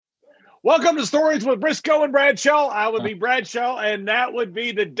Welcome to Stories with Briscoe and Bradshaw. I would be Bradshaw, and that would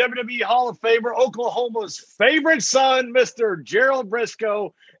be the WWE Hall of Famer, Oklahoma's favorite son, Mr. Gerald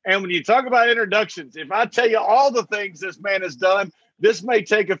Briscoe. And when you talk about introductions, if I tell you all the things this man has done, this may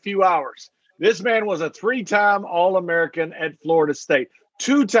take a few hours. This man was a 3-time All-American at Florida State,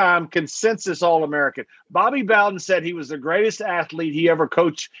 2-time consensus All-American. Bobby Bowden said he was the greatest athlete he ever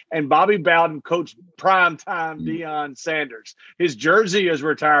coached, and Bobby Bowden coached primetime Deion Sanders. His jersey is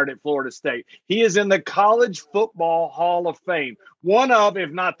retired at Florida State. He is in the College Football Hall of Fame, one of,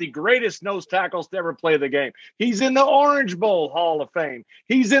 if not the greatest nose tackles to ever play the game. He's in the Orange Bowl Hall of Fame.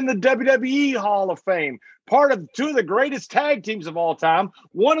 He's in the WWE Hall of Fame. Part of 2 of the greatest tag teams of all time,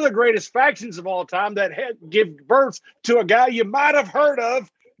 one of the greatest factions of all time that had give birth to a guy you might have heard of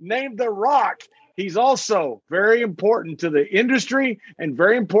named The Rock. He's also very important to the industry and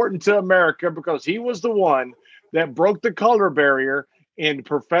very important to America because he was the one that broke the color barrier in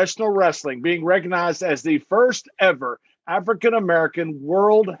professional wrestling, being recognized as the first ever African-American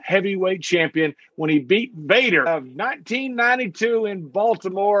world heavyweight champion when he beat Vader of 1992 in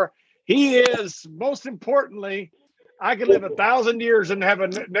Baltimore. He is, most importantly, I could live 1,000 years and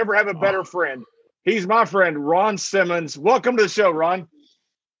never have a better friend. He's my friend, Ron Simmons. Welcome to the show, Ron.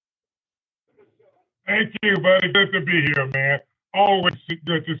 Thank you, buddy. Good to be here, man. Always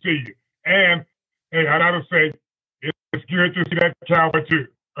good to see you. And, hey, I got to say, it's good to see that cowboy, too.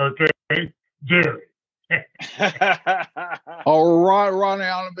 Okay? Jerry. Oh, Ronnie,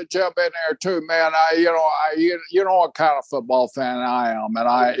 I'm gonna jump in there too, man. You know what kind of football fan I am,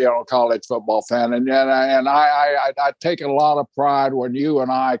 and college football fan, and I take a lot of pride when you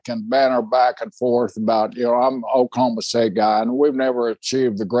and I can banter back and forth about, I'm an Oklahoma State guy, and we've never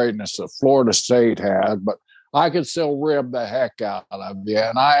achieved the greatness that Florida State had, but I can still rib the heck out of you,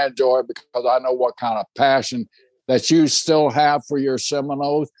 and I enjoy it because I know what kind of passion that you still have for your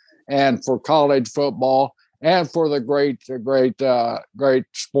Seminoles and for college football, and for the great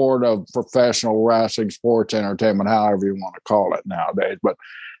sport of professional wrestling, sports entertainment, however you want to call it nowadays. But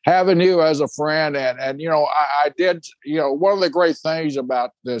having you as a friend, and I did, one of the great things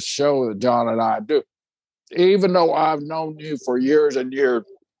about this show that John and I do, even though I've known you for years and years,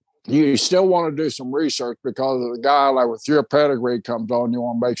 you still want to do some research because of the guy like with your pedigree comes on. You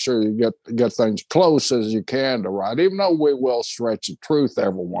want to make sure you get things close as you can to right, even though we will stretch the truth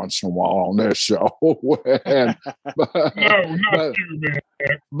every once in a while on this show.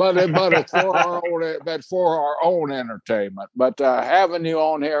 But it's for our own entertainment. But having you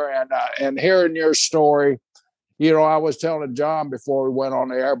on here and hearing your story. I was telling John before we went on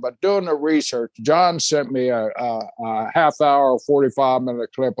the air, but doing the research, John sent me a half-hour,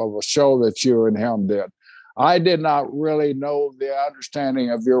 45-minute clip of a show that you and him did. I did not really know the understanding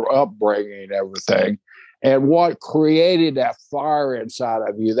of your upbringing and everything, and what created that fire inside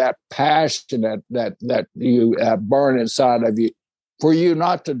of you, that passion that you burn inside of you, for you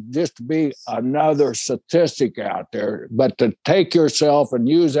not to just be another statistic out there, but to take yourself and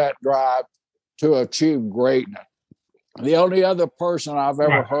use that drive to achieve greatness. The only other person I've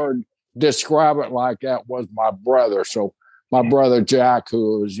ever heard describe it like that was my brother. So my brother Jack,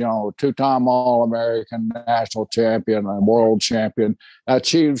 who was, 2-time All-American, national champion, and world champion,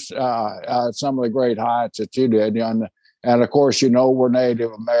 achieved some of the great heights that you did. And of course, we're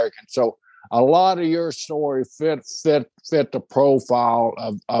Native American. So a lot of your story fit the profile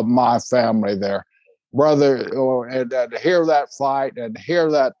of my family there. Brother, and to hear that fight and hear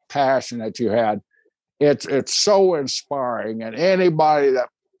that passion that you had, it's so inspiring. And anybody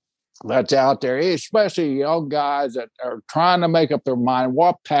that's out there, especially young guys that are trying to make up their mind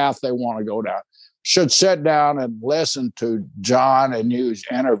what path they want to go down, should sit down and listen to John and you's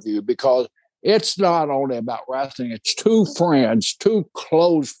interview, because it's not only about wrestling. It's 2 friends, 2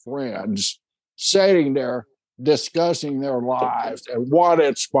 close friends, sitting there discussing their lives and what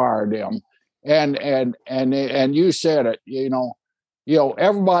inspired them. And you said it,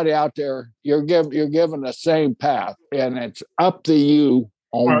 everybody out there, you're given the same path, and it's up to you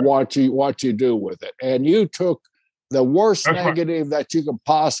on what you do with it. And you took the worst negative that you could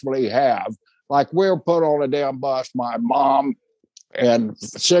possibly have. Like, we were put on a damn bus, my mom and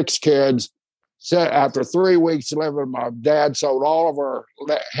 6 kids. So after 3 weeks living, my dad sold all of our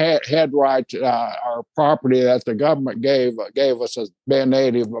head rights, our property that the government gave us as being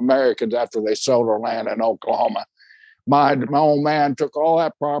Native Americans after they sold our land in Oklahoma. My old man took all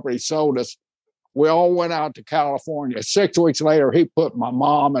that property, sold us. We all went out to California. 6 weeks later, he put my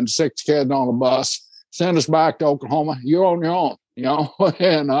mom and 6 kids on a bus, sent us back to Oklahoma. You're on your own,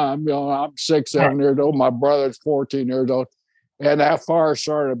 And I'm 6, 7 years old. My brother's 14 years old. And that fire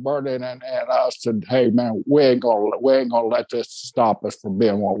started burning, and I said, "Hey, man, we ain't gonna let this stop us from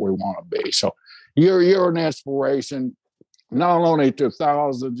being what we want to be." So, you're an inspiration, not only to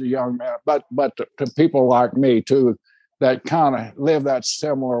thousands of young men, but to people like me too, that kind of live that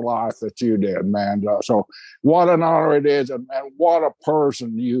similar life that you did, man. So, what an honor it is, and what a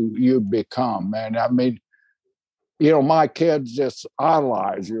person you become, man. I mean, my kids just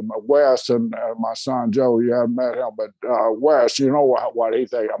idolize you. Wes and my son Joe, you haven't met him, but Wes, you know what he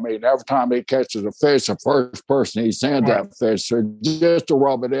thinks. I mean, every time he catches a fish, the first person he sends that fish to, just to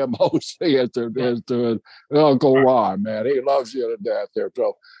rub it in mostly is to Uncle Ron, man. He loves you to death there.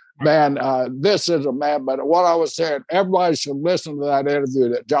 So, man, this is a man. But what I was saying, everybody should listen to that interview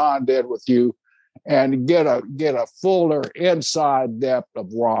that John did with you and get a fuller inside depth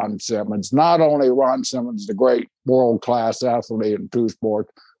of Ron Simmons. Not only Ron Simmons, the great world-class athlete in two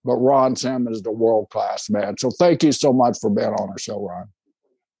sports, but Ron Simmons, the world-class man. So thank you so much for being on our show, Ron.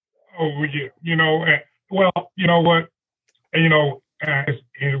 Oh, yeah. Well, you know what?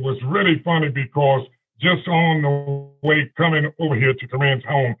 It was really funny because just on the way coming over here to Corinne's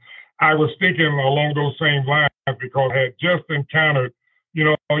home, I was thinking along those same lines because I had just encountered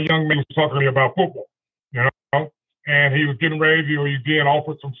a young man was talking to me about football, and he was getting ready to, he's being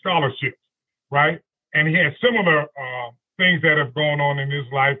offered some scholarships, right? And he had similar things that have gone on in his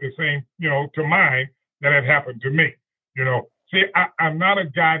life, the same, to mine that had happened to me, See, I'm not a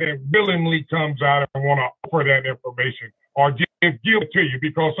guy that willingly comes out and want to offer that information or give it to you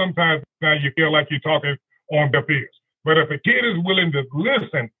because sometimes now you feel like you're talking on deaf ears. But if a kid is willing to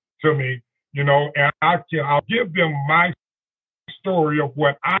listen to me, and I'll give them my story of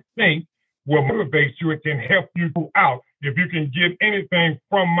what I think will motivate you and can help you throughout. If you can get anything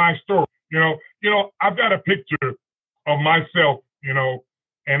from my story, I've got a picture of myself,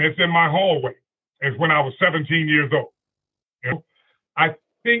 and it's in my hallway. It's when I was 17 years old. I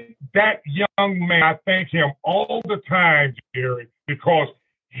think that young man, I thank him all the time, Jerry, because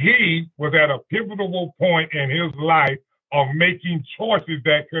he was at a pivotal point in his life of making choices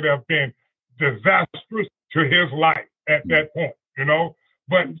that could have been disastrous to his life at that point.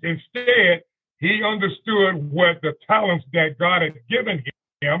 But instead, he understood what the talents that God had given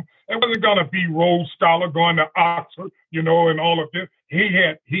him. It wasn't going to be Rhodes Scholar going to Oxford, and all of this.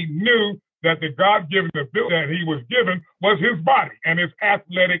 He knew that the God-given ability that he was given was his body and his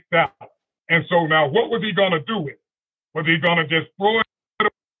athletic talent. And so now what was he going to do with it? Was he going to just throw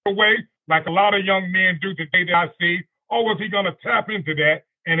it away like a lot of young men do today that I see? Or was he going to tap into that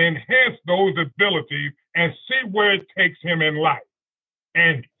and enhance those abilities and see where it takes him in life?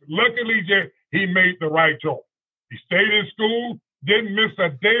 And luckily, he made the right choice. He stayed in school, didn't miss a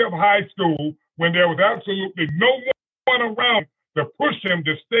day of high school when there was absolutely no one around to push him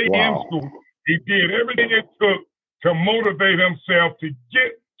to stay in school. He did everything it took to motivate himself to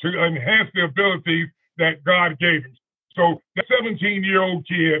get to enhance the abilities that God gave him. So the 17-year-old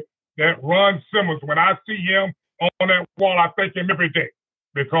kid, that Ron Simmons, when I see him on that wall, I thank him every day.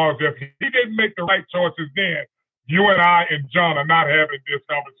 Because if he didn't make the right choices then, you and I and John are not having this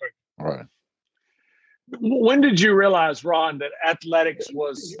conversation. All right. When did you realize, Ron, that athletics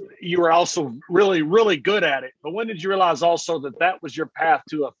you were also really, really good at it? But when did you realize also that was your path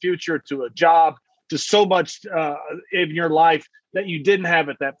to a future, to a job, to so much in your life that you didn't have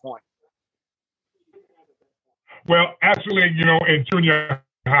at that point? Well, actually, in junior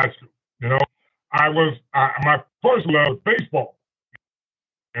high school, my first love was baseball,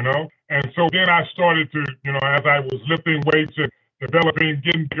 and so then I started to, as I was lifting weights and developing,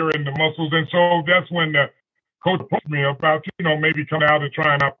 getting bigger in the muscles. And so that's when the coach approached me about, maybe coming out and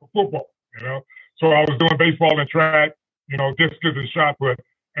trying out for football, So I was doing baseball and track, discus and shot put,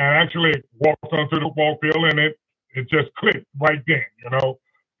 and actually walked onto the football field and it just clicked right then,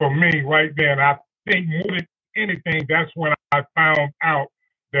 For me, right then, I think more than anything, that's when I found out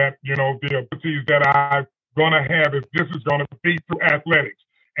that, the abilities that I'm going to have is this is going to be through athletics.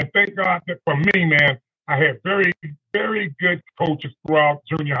 And thank God that for me, man, I had very, very good coaches throughout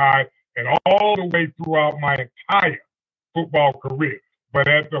junior high and all the way throughout my entire football career. But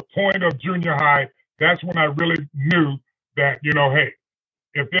at the point of junior high, that's when I really knew that, hey,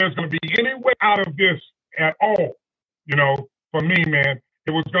 if there's going to be any way out of this at all, for me, man,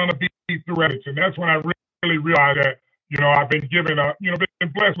 it was going to be through athletics. And that's when I really realized that, I've been given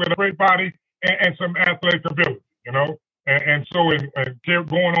been blessed with a great body and some athletic ability, And so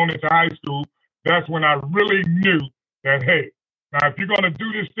going on into high school, that's when I really knew that, hey, now if you're going to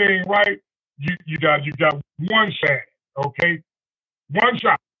do this thing right, you got one shot, okay? One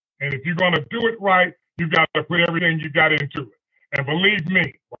shot. And if you're going to do it right, you got to put everything you got into it. And believe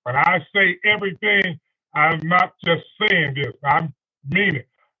me, when I say everything, I'm not just saying this. I mean it.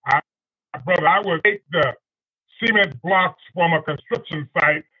 Brother, I would take the cement blocks from a construction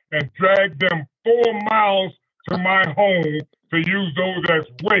site and drag them 4 miles to my home to use those as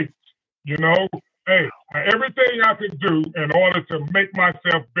weights. You know, hey, everything I could do in order to make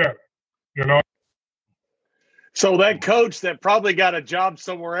myself better. You know. So that coach that probably got a job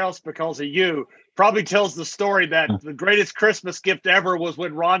somewhere else because of you probably tells the story that the greatest Christmas gift ever was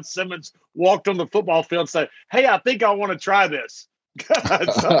when Ron Simmons walked on the football field and said, "Hey, I think I want to try this."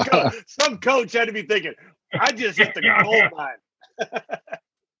 some coach had to be thinking, "I just hit the gold mine."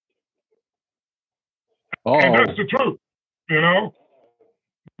 And that's the truth, you know.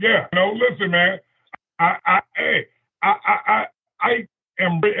 Yeah, no. Listen, man. I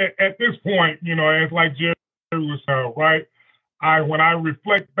am at this point, you know, as like Jerry was right. When I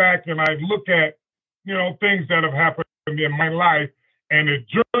reflect back and I look at, you know, things that have happened in my life and the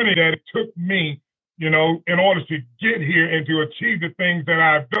journey that it took me, you know, in order to get here and to achieve the things that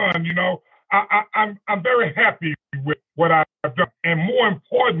I've done, you know, I'm very happy with what I've done. And more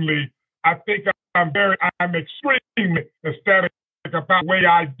importantly, I think I'm extremely ecstatic about the way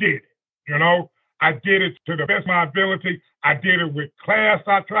I did it. You know, I did it to the best of my ability. I did it with class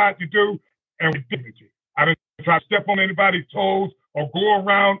I tried to do and with dignity. I didn't try to step on anybody's toes or go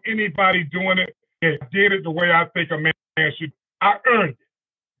around anybody doing it. I did it the way I think a man should. I earned it.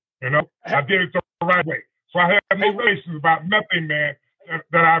 You know, I did it the right way. So I have no relations about nothing, man,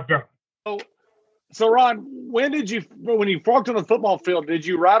 that I've done. So Ron, when you walked on the football field, did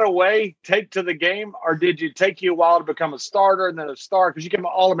you right away take to the game, or did it take you a while to become a starter and then a star? Because you became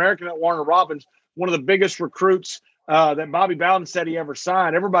an All-American at Warner Robins, one of the biggest recruits that Bobby Bowden said he ever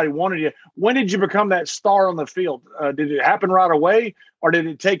signed. Everybody wanted you. When did you become that star on the field? Did it happen right away, or did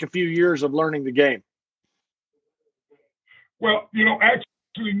it take a few years of learning the game? Well, you know,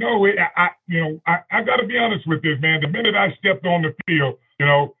 actually, no. I got to be honest with this, man. The minute I stepped on the field, you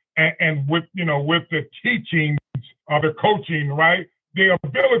know, and with, you know, with the teachings of the coaching, right, the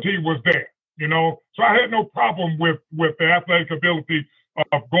ability was there, you know. So I had no problem with the athletic ability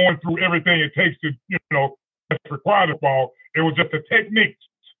of going through everything it takes to, you know, that's required of ball. It was just the techniques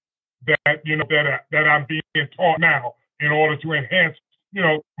that, you know, that I'm being taught now in order to enhance, you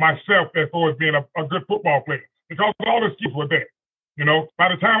know, myself as far as being a good football player. Because all the skills were there. You know, by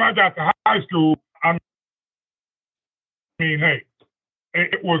the time I got to high school, I mean, hey,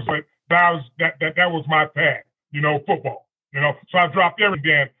 it was like that was my path, you know, football. You know, so I dropped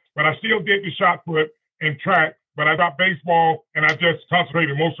everything, but I still did the shot put and track, but I dropped baseball and I just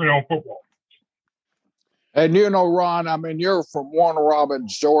concentrated mostly on football. And, you know, Ron, I mean, you're from Warner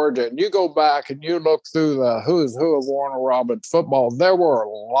Robins, Georgia, and you go back and you look through the who's who of Warner Robins football. There were a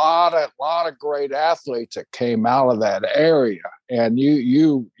lot of great athletes that came out of that area, and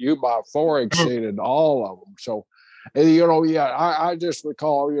you by far exceeded all of them. So, you know, yeah, I just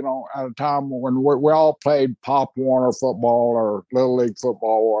recall, you know, at a time when we all played Pop Warner football or Little League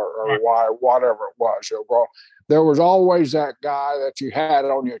football or whatever it was. You know, there was always that guy that you had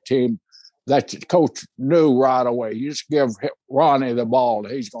on your team that the coach knew right away. You just give Ronnie the ball,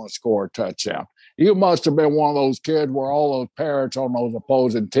 he's going to score a touchdown. You must have been one of those kids where all those parents on those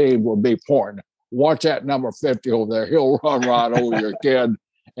opposing teams would be pointing. Watch that number 50 over there. He'll run right over your kid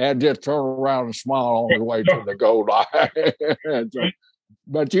and just turn around and smile on his way to the goal line. So,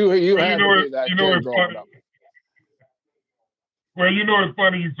 but you had to be that kid growing up. Well, you know, it's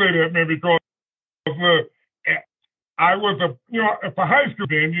funny you say that, man, because look, I was for high school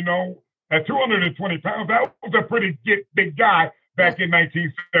then, you know, at 220 pounds, that was a pretty big guy back in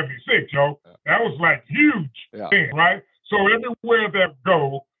 1976, yo. That was like huge thing, right? So everywhere that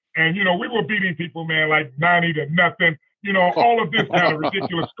go, and, you know, we were beating people, man, like 90-0, you know, all of this kind of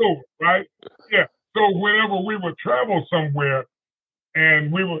ridiculous score, right? Yeah. So whenever we would travel somewhere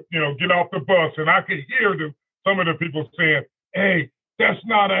and we would, you know, get off the bus, and I could hear some of the people saying, hey,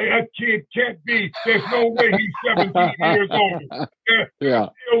 that kid can't be, there's no way he's 17 years old. Yeah.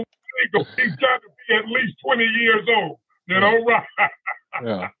 He's got to be at least 20 years old, you know, right?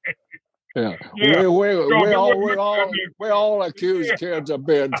 Yeah. We all accuse kids of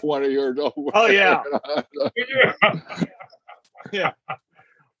being 20 years old. Oh, yeah. Yeah.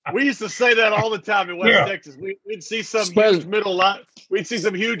 We used to say that all the time in West Texas. We'd see some huge middle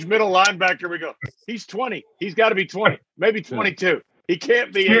linebacker. We go, he's 20. He's got to be 20, maybe 22. He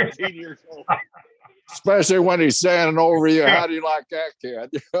can't be 18 years old. Especially when he's standing over you. How do you like that kid?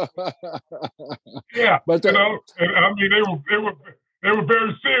 Yeah, but you know, and, I mean, they were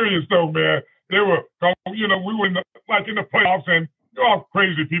very serious though, man. They were, you know, we were in the playoffs, and you know how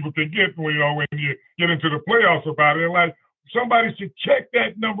crazy people can get when you get into the playoffs about it. They're like, somebody should check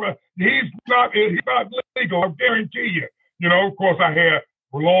that number. He's not legal, I guarantee you. You know, of course, I had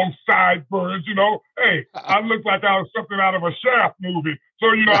long sideburns, you know. Hey, I looked like I was something out of a Shaft movie.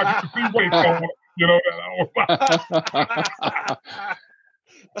 So, you know, I could see weight going, you know.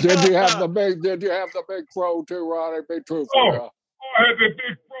 Did you have the big pro too, Ronnie? Be truthful. I had the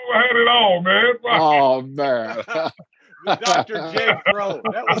big pro. I had it all, man. Oh man. The Dr. J Pro.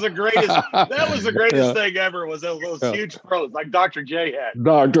 That was the greatest thing ever, was those huge pros like Dr. J had.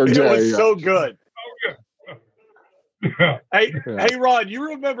 Dr. J. It was so good. Oh, yeah. Hey, Ron, you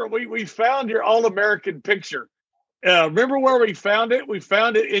remember we found your All-American picture. Remember where we found it? We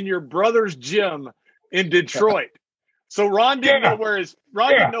found it in your brother's gym in Detroit. So Ron didn't know where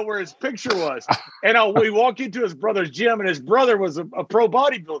his picture was. And we walk into his brother's gym, and his brother was a pro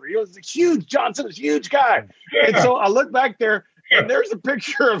bodybuilder. He was a huge guy. Yeah. And so I look back there, and there's a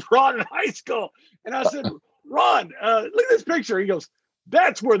picture of Ron in high school. And I said, Ron, look at this picture. He goes,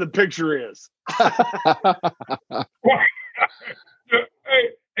 that's where the picture is.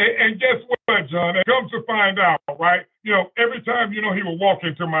 Hey, and guess what, John? It comes to find out, right? You know, every time, you know, he would walk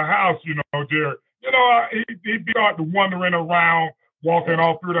into my house, you know, Jerry, you know, he'd be out wandering around, walking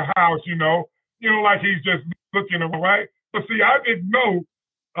all through the house, you know, like he's just looking around, right? But see, I didn't know,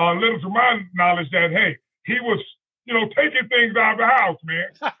 little to my knowledge, that, hey, he was, you know, taking things out of the house, man.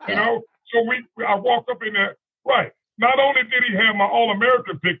 You know, so I walked up in there, right. Not only did he have my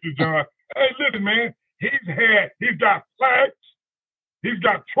All-American picture, John, hey, listen, man, he's got plaques, he's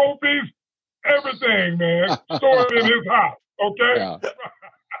got trophies, everything, man, stored in his house, okay?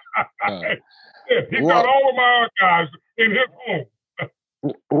 Yeah. He's got all of my archives in his home.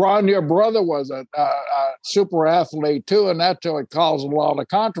 Ron, your brother was a super athlete too, and that caused a lot of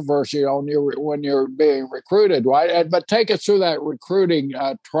controversy on you when you're being recruited, right? But take us through that recruiting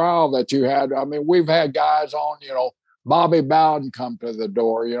trial that you had. I mean, we've had guys on, you know, Bobby Bowden come to the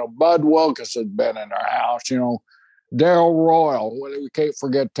door, you know, Bud Wilkes had been in our house, you know, Darrell Royal. We can't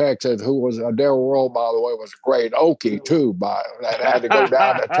forget Texas, who was Darrell Royal, by the way, was a great Okie too, that had to go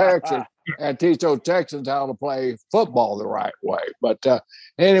down to Texas and teach those Texans how to play football the right way. But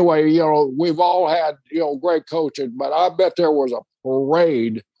anyway, you know, we've all had, you know, great coaches, but I bet there was a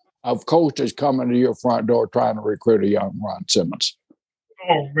parade of coaches coming to your front door trying to recruit a young Ron Simmons.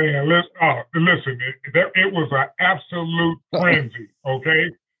 Oh, man, listen, it was an absolute frenzy,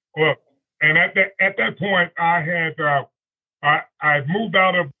 okay? Well, and at that point, I moved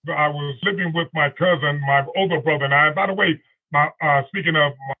out of, I was living with my cousin, my older brother, and I. By the way, speaking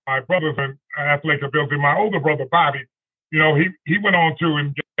of my brothers and athletic ability, my older brother, Bobby, you know, he went on to,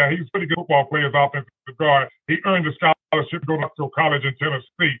 and he's a pretty good football player, as offensive guard. He earned a scholarship to go to college in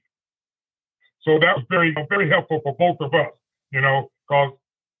Tennessee. So that was very, very helpful for both of us, you know, because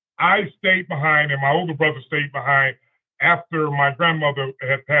I stayed behind and my older brother stayed behind after my grandmother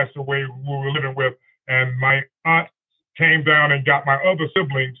had passed away, who we were living with, and my aunt came down and got my other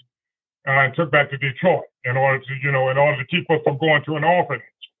siblings and took back to Detroit in order to keep us from going to an orphanage,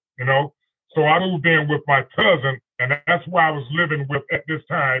 you know. So I moved in with my cousin, and that's where I was living with at this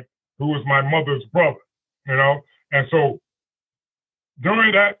time, who was my mother's brother, you know. And so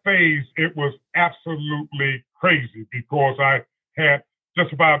during that phase, it was absolutely crazy because I had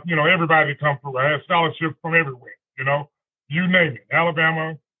just about, you know, everybody come through. I had scholarships from everywhere, you know, you name it,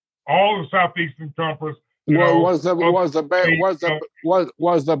 Alabama, all the Southeastern Conference. Was the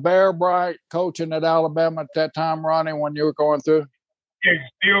Bear Bryant coaching at Alabama at that time, Ronnie, when you were going through? Yeah, he's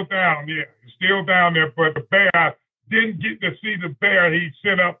still down there. But the Bear, I didn't get to see the Bear. He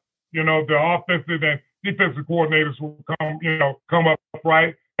sent up, you know, the offensive and defensive coordinators will come up,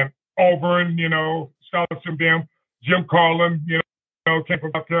 right? And Auburn, you know, scholarship them. Jim Carlin, you know, came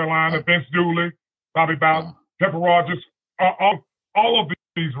from South Carolina. Vince Dooley, Bobby Bowden, Pepper Rogers, all of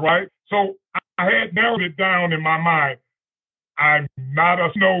these, right? So I had narrowed it down in my mind. I'm not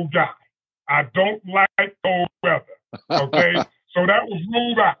a snow guy. I don't like cold weather. Okay, so that was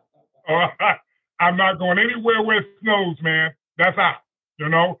ruled out. I'm not going anywhere where it snows, man. That's out. You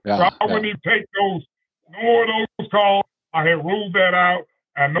know, so I wouldn't even take no more of those calls. I had ruled that out,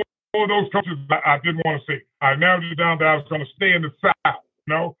 and no more of those coaches I didn't want to see. I narrowed it down that I was going to stay in the South.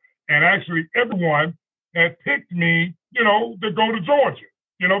 You know, and actually everyone had picked me, you know, to go to Georgia.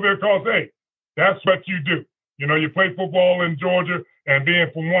 You know, because hey, that's what you do. You know, you play football in Georgia, and being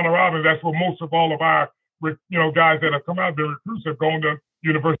from Warner Robins, that's where most of all of our, you know, guys that have come out, the recruits have gone to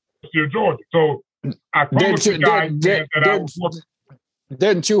University of Georgia. So I promised the guys that I was working.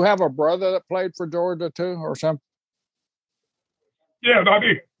 Didn't you have a brother that played for Georgia too, or something? Yeah, I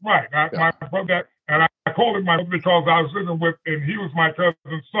did. Right. My brother, and I called him my brother because I was living with, and he was my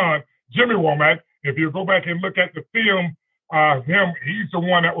cousin's son, Jimmy Womack. If you go back and look at the film he's the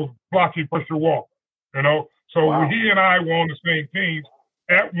one that was blocking Pressure Walker, you know. So Wow. he and I were on the same teams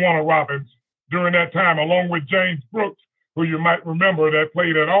at Warner Robins during that time, along with James Brooks, who you might remember that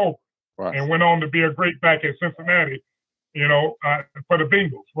played at Auburn and went on to be a great back at Cincinnati, you know, for the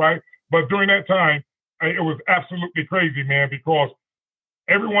Bengals, right? But during that time, it was absolutely crazy, man, because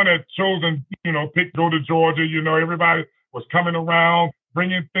everyone had chosen, you know, picked go to Georgia. You know, everybody was coming around,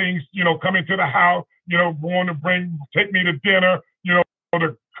 bringing things, you know, coming to the house, you know, going to take me to dinner, you know,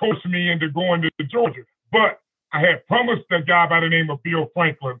 to coach me into going to Georgia. But I had promised a guy by the name of Bill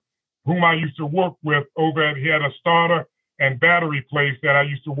Franklin, whom I used to work with over at, he had a starter and battery place that I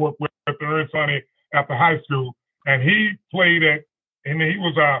used to work with at the Ernst Honey after high school. And he played at, and he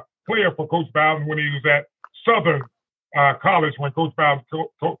was a player for Coach Bowden when he was at Southern College when Coach Bowden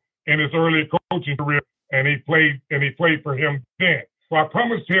in his early coaching career, and he played for him then. So I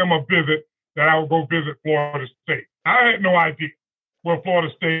promised him a visit that I would go visit Florida State. I had no idea where Florida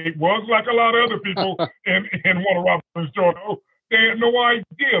State was, like a lot of other people in Warner Robins, Georgia. They had no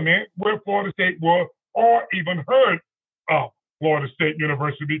idea, man, where Florida State was or even heard of Florida State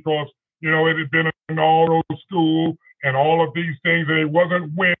University because, you know, it had been an all-road school and all of these things, and it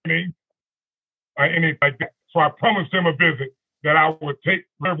wasn't winning or anything like that. So I promised him a visit that I would take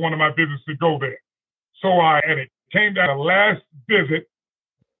one of my visits to go there. So and it came down to the last visit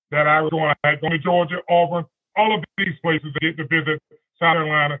that I was going. I had gone to Georgia, Auburn, all of these places to get to visit South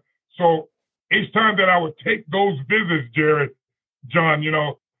Carolina. So each time that I would take those visits, John, you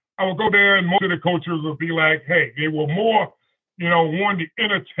know, I would go there and most of the coaches would be like, hey, they were more, you know, wanting to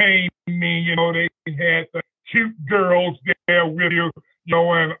entertain me. You know, they had the cute girls there with you, you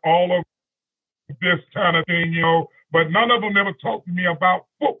know, and all of this kind of thing, you know, but none of them ever talked to me about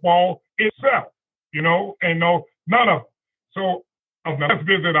football itself, you know, and no, none of them. So on the last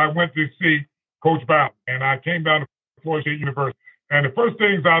visit, I went to see Coach Bowden, and I came down to Florida State University. And the first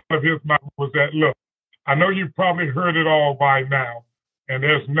things out of his mouth was that, look, I know you've probably heard it all by now, and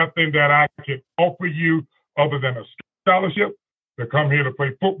there's nothing that I can offer you other than a scholarship to come here to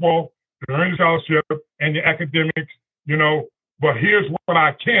play football, to earn a scholarship and your academics, you know, but here's what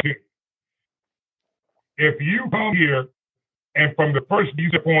I can do. If you come here and from the first you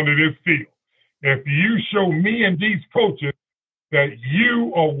step onto this field, if you show me and these coaches that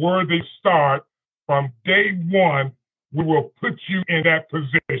you are worthy to start from day one, we will put you in that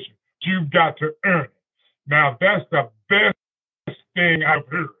position. You've got to earn it. Now, that's the best thing I've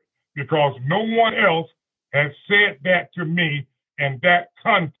heard because no one else has said that to me in that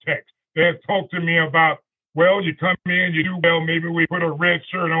context. They have talked to me about, well, you come in, you do well, maybe we put a red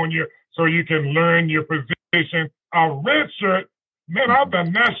shirt on you so you can learn your position. A red shirt, man, I've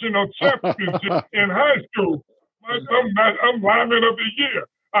been national championship in high school. I'm lineman of the year.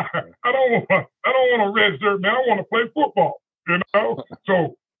 I don't want a red shirt, man. I want to play football, you know?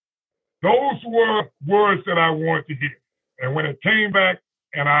 So those were words that I wanted to hear. And when it came back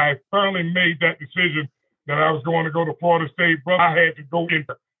and I finally made that decision that I was going to go to Florida State, brother, I had to go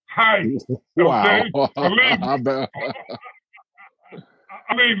into hiding. Wow. Believe me.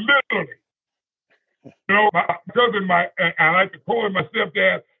 I mean, literally. You know, my cousin, I like to call him my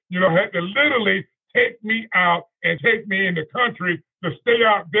stepdad, you know, had to literally take me out and take me in the country to stay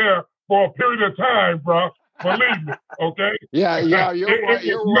out there for a period of time, bro. Believe me, okay? Yeah, you're right.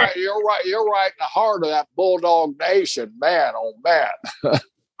 You're right in the heart of that Bulldog Nation, man. Oh man.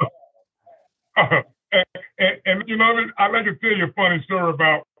 and you know, I'd like to tell you a funny story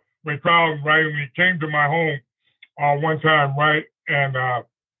about when Carlton, right, when he came to my home one time, right, and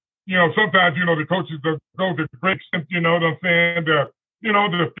you know, sometimes, you know, the coaches go to great extent, you know what I'm saying, to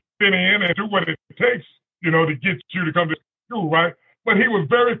fit in and do what it takes, you know, to get you to come to school, right? But he was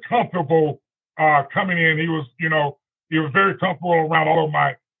very comfortable coming in. He was very comfortable around all of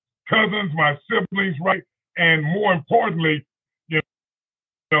my cousins, my siblings, right? And more importantly, you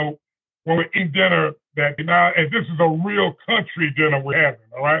know, when we eat dinner that now, and this is a real country dinner we're having,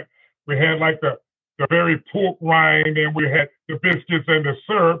 all right? We had like the very pork rind, and we had the biscuits and the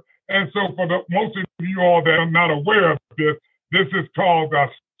syrup. And so for most of you all that are not aware of this is called a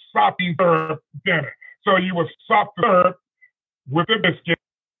sopping syrup dinner. So you would sop the syrup with the biscuit,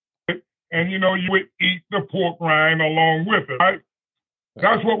 and, you know, you would eat the pork rind along with it, right?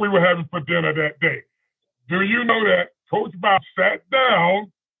 That's what we were having for dinner that day. Do you know that Coach Bob sat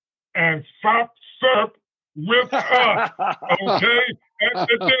down and sopped syrup with us, okay, at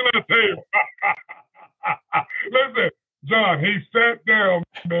the dinner table? Listen, John, he sat down,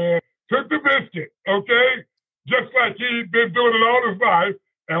 man, took the biscuit, okay, just like he'd been doing it all his life,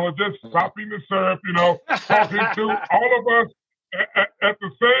 and was just sopping the syrup, you know, talking to all of us at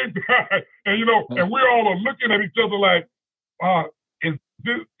the same time. And, you know, and we all are looking at each other like, is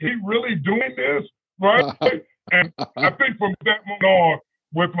he really doing this? Right? And I think from that moment on,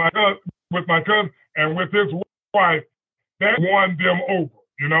 with my cousin and with his wife, that won them over,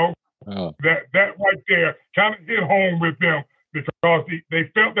 you know? Oh. That right there kind of hit home with them because they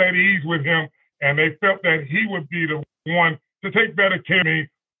felt at ease with him and they felt that he would be the one to take better care of me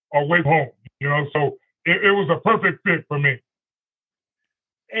away from home, you know? So it was a perfect fit for me.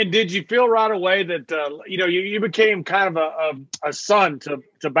 And did you feel right away that you became kind of a son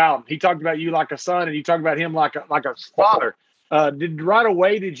to Bowden? He talked about you like a son, and you talked about him like a father.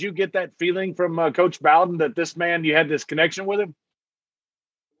 Did you get that feeling from Coach Bowden that this man, you had this connection with him?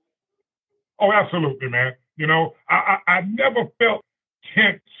 Oh, absolutely, man. You know, I never felt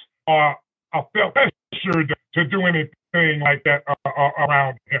tense or I felt pressured to do anything like that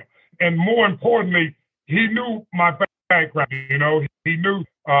around him. And more importantly, he knew my background. You know, he knew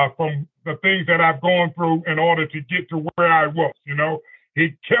from the things that I've gone through in order to get to where I was. You know,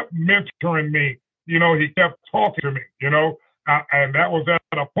 he kept mentoring me. You know, he kept talking to me. You know, and that was at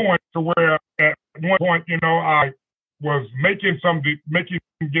a point to where at one point, you know, I was getting ready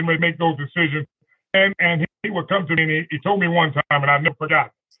to make those decisions. And he would come to me and he told me one time, and I never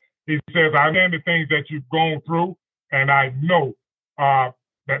forgot. He says, I understand the things that you've gone through, and I know that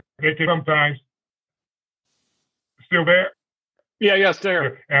they can sometimes still there. Yeah, still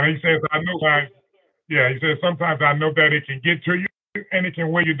there. And he says, he says, sometimes I know that it can get to you and it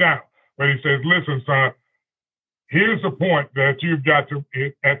can weigh you down. But he says, listen, son, here's the point that you've got to,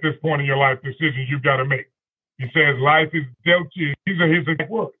 at this point in your life, decisions you've got to make. He says, life is dealt you, these are his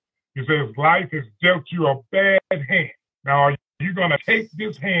exact words. He says, life has dealt you a bad hand. Now, are you going to take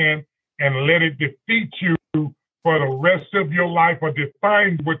this hand and let it defeat you for the rest of your life or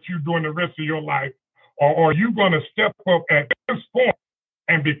define what you do in the rest of your life? Or are you going to step up at this point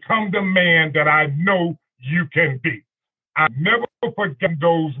and become the man that I know you can be? I never forget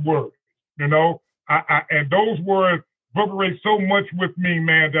those words, you know, and those words reverberate so much with me,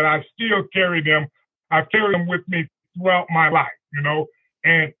 man, that I still carry them. I've carried them with me throughout my life, you know,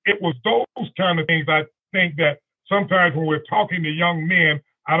 and it was those kind of things I think that sometimes when we're talking to young men,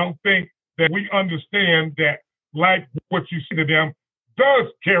 I don't think that we understand that like what you say to them does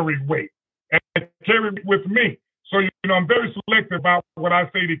carry weight and it carry with me. So, you know, I'm very selective about what I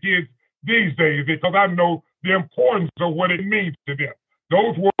say to kids these days because I know the importance of what it means to them.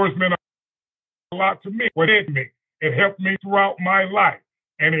 Those words meant a lot to me. What it meant, it helped me throughout my life.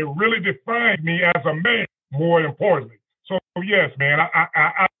 And it really defined me as a man, more importantly. So, yes, man,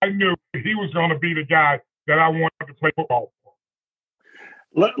 I knew he was going to be the guy that I wanted to play football for.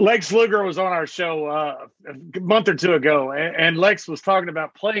 Lex Luger was on our show a month or two ago, and Lex was talking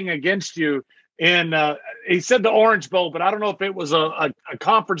about playing against you in, he said the Orange Bowl, but I don't know if it was a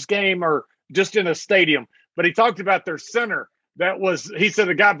conference game or just in a stadium. But he talked about their center. He said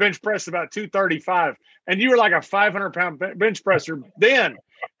the guy bench pressed about 235, and you were like a 500-pound bench presser then.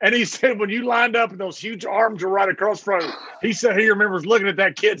 And he said when you lined up and those huge arms were right across from him, he said he remembers looking at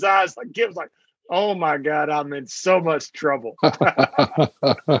that kid's eyes. Like kid was like, "Oh my God, I'm in so much trouble." Yeah.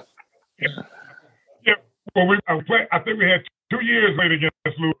 Well, I think we had 2 years later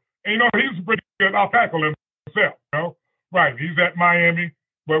against Lou. And, you know, he was pretty good. I'll tackle him himself, you know. Right. He's at Miami,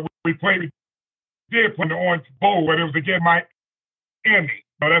 but we did play in the Orange Bowl, but it was against Miami. You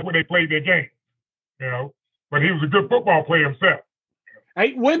know, that's where they played their game, you know. But he was a good football player himself.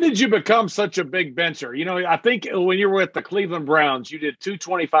 Hey, when did you become such a big bencher? You know, I think when you were with the Cleveland Browns, you did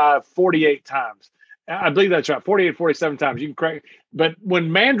 225 48 times. I believe that's right, 48, 47 times. You can correct. But when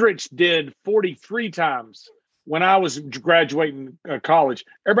Mandrich did 43 times when I was graduating college,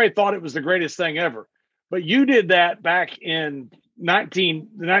 everybody thought it was the greatest thing ever. But you did that back in the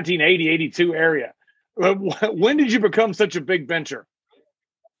 1980, 82 area. When did you become such a big bencher?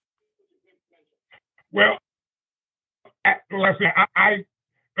 Well, you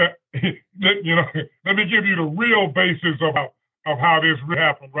know, let me give you the real basis of how this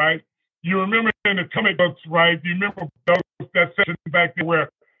happened, right? You remember in the comic books, right? You remember that section back there where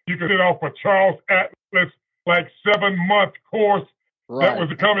you could hit off a Charles Atlas like 7-month course. Right. That was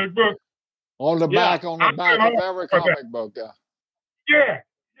the comic book. On the back of every comic book. Yeah,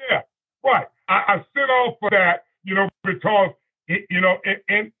 right. I sit off for that, you know, because, you know,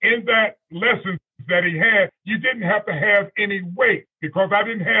 in that lesson that he had, you didn't have to have any weight because I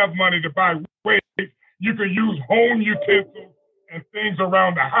didn't have money to buy weights. You could use home utensils and things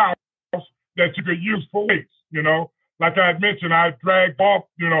around the house that you could use for weights, you know. Like I had mentioned, I dragged off,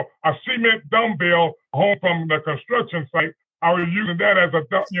 you know, a cement dumbbell home from the construction site. I was using that as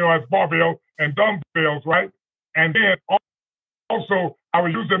as barbell and dumbbells, right? And then also I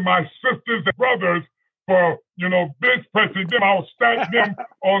was using my sisters and brothers' for, bench pressing them. I'll stack them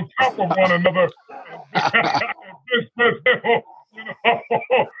on top of one another and bench press them.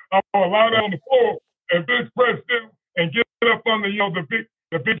 I'll allow them on the floor and bench press them and get up on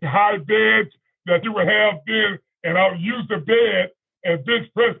the big high beds that you would have then, and I'll use the bed and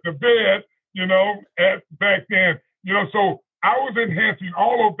bench press the bed, back then. So I was enhancing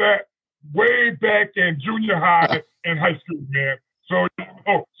all of that way back in junior high and high school, man. So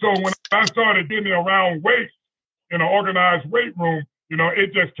when I started getting around weights in an organized weight room,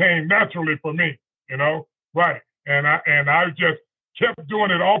 it just came naturally for me, right. And I just kept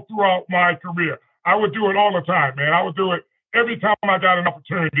doing it all throughout my career. I would do it all the time, man. I would do it every time I got an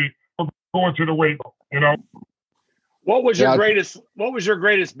opportunity for going to the weight room, What was your greatest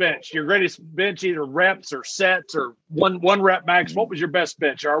bench? Your greatest bench, either reps or sets or one rep max. What was your best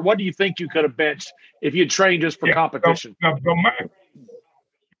bench, or what do you think you could have benched if you trained just for competition?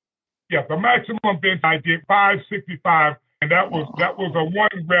 The maximum bench I did 565, and that was a one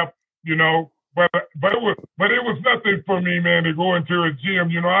rep, but it was nothing for me, man, to go into a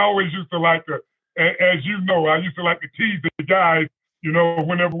gym. I always used to like to, as I used to like to tease the guys.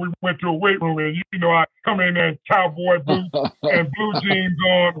 Whenever we went to a weight room, and I come in there in cowboy boots and blue jeans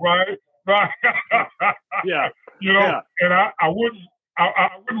on, right? Yeah. And I wouldn't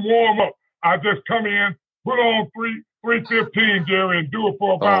warm up. I just come in, put on 315, Jerry, and do it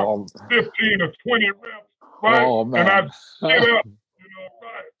for about 15 or 20 reps, right? Oh, man. And I get up,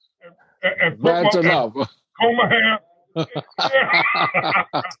 right? And that's enough. Comb my hair.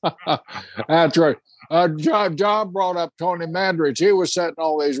 That's right. John brought up Tony Mandridge. He was setting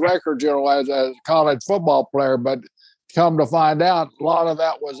all these records, as a college football player, but come to find out, a lot of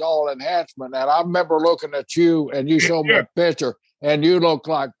that was all enhancement. And I remember looking at you, and you showed me a picture, and you look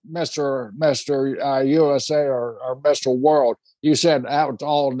like Mr. USA or Mr. World. You said that was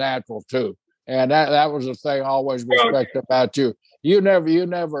all natural too, and that was the thing I always respect about you. You never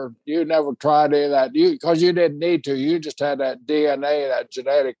tried any of that, because you didn't need to. You just had that DNA, that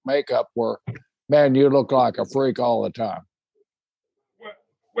genetic makeup where, man, you look like a freak all the time.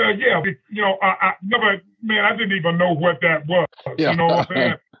 Well, yeah, I never, man, I didn't even know what that was. Yeah. You know what I'm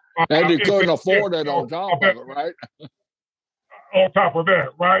saying? And you couldn't afford it on top of it, right? On top of that,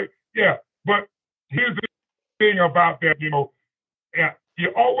 right? Yeah. But here's the thing about that, you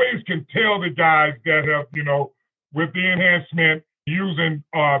always can tell the guys that have, with the enhancement, using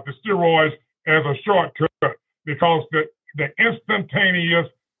the steroids as a shortcut, because the instantaneous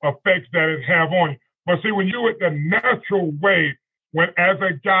effects that it have on you. But see, when you do it the natural way, when as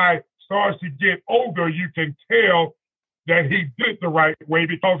a guy starts to get older, you can tell that he did the right way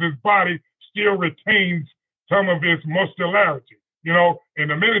because his body still retains some of its muscularity. And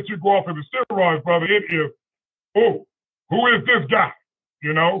the minute you go off of the steroids, brother, it is, who is this guy?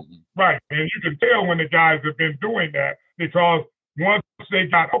 Right. And you can tell when the guys have been doing that, because once they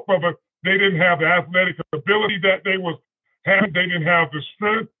got off of it, they didn't have the athletic ability that they was having. They didn't have the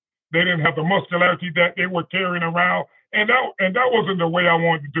strength. They didn't have the muscularity that they were carrying around. And that wasn't the way I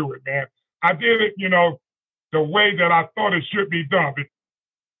wanted to do it, man. I did it, the way that I thought it should be done.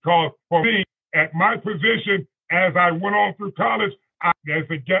 Because for me, at my position, as I went on through college, as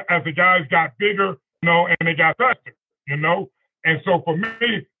the guys got bigger, and they got faster, And so for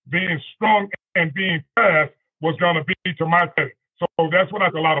me, being strong and being fast was going to be to my credit. So that's what I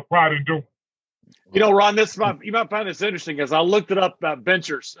have a lot of pride in doing. Ron, you might find this interesting, because I looked it up about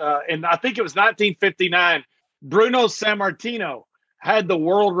benchers, and I think it was 1959. Bruno Sammartino had the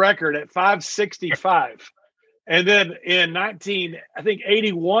world record at 565. And then in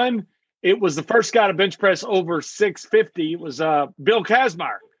 81, it was the first guy to bench press over 650. It was Bill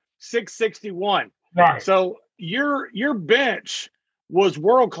Kazmaier, 661. Right. So your bench was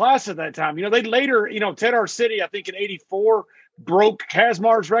world class at that time. They later, Ted Arcidi, I think in 84, broke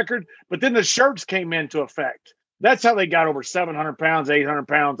Kazmaier's record, but then the shirts came into effect. That's how they got over 700 pounds, 800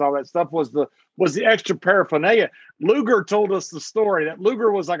 pounds. All that stuff was the extra paraphernalia. Luger told us the story that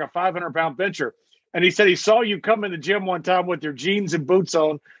Luger was like a 500-pound bencher, and he said he saw you come in the gym one time with your jeans and boots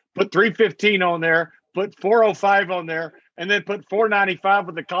on, put 315 on there, put 405 on there, and then put 495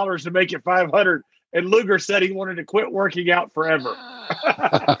 with the collars to make it 500. And Luger said he wanted to quit working out forever.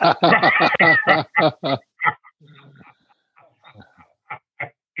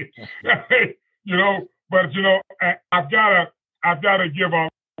 But I've got to give a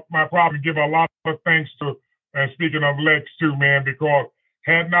lot of thanks to, and speaking of Lex too, man, because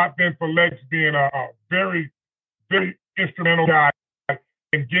had not been for Lex being a very, very instrumental guy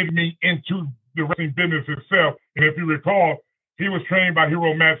in getting me into the wrestling business itself. And if you recall, he was trained by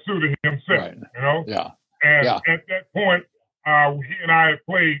Hiro Matsuda himself, right. Yeah. And at that point, he and I had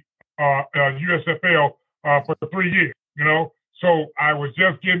played USFL for 3 years, you know. So I was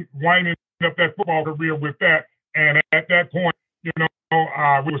just winding up that football career with that. And at that point, you know,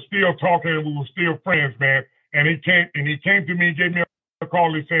 we were still talking and we were still friends, man. And he came to me, gave me a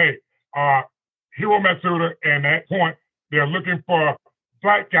call. He said, hey, Hiro Matsuda, and at that point, they're looking for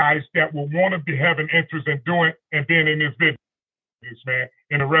black guys that will want to be having interest in doing and being in this business, man,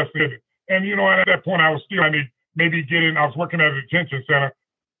 in the wrestling business. And, you know, at that point, I was still, I was working at a detention center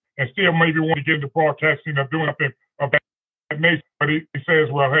and still maybe want to get into broadcasting or doing something of that nature. But he says,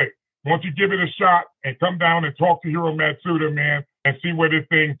 well, hey, why don't you give it a shot and come down and talk to Hiro Matsuda, man, and see where this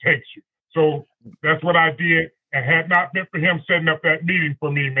thing takes you. So that's what I did. And had not been for him setting up that meeting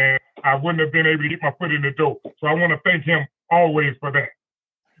for me, man, I wouldn't have been able to get my foot in the door. So I want to thank him always for that.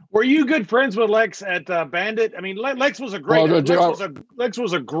 Were you good friends with Lex at Bandit? I mean, Lex was a great Lex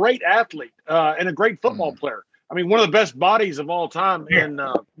was a great athlete and a great football player. I mean, one of the best bodies of all time in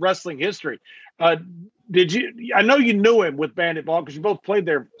wrestling history. Did you? I know you knew him with Bandit Ball because you both played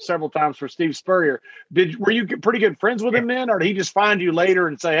there several times for Steve Spurrier. Were you pretty good friends with him then, or did he just find you later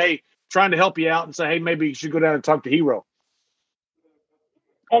and say, "Hey"? Trying to help you out and say, hey, maybe you should go down and talk to Hiro?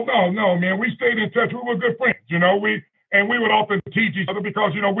 Oh, no, man. We stayed in touch. We were good friends, you know. We would often teach each other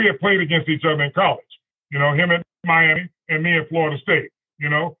because, you know, we had played against each other in college. You know, him at Miami and me at Florida State, you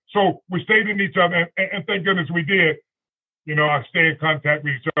know. So we stayed in each other, and thank goodness we did. You know, I stayed in contact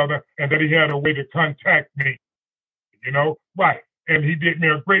with each other, and that he had a way to contact me, you know. Right. And he did me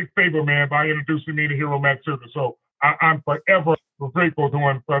a great favor, man, by introducing me to Hiro Matsuda. So I'm forever grateful to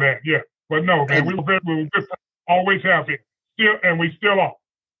him for that. Yeah. But no, man, we were good, always have been. Still, and we still are.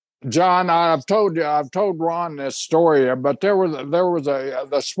 John, I've told Ron this story, but there was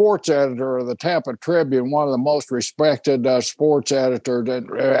the sports editor of the Tampa Tribune, one of the most respected sports editors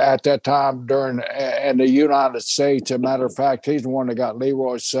at that time in the United States. As a matter of fact, he's the one that got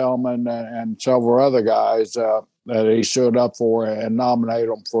Leroy Selman and several other guys that he stood up for and nominated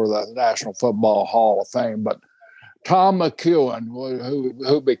them for the National Football Hall of Fame. But Tom McEwen,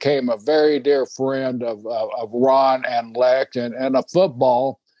 who became a very dear friend of Ron and Lex, and a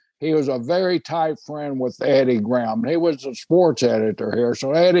football, he was a very tight friend with Eddie Graham. He was a sports editor here,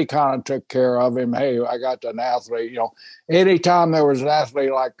 so Eddie kind of took care of him. Hey, I got an athlete. You know, anytime there was an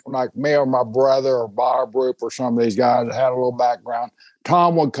athlete like me or my brother or Bob Roop or some of these guys that had a little background,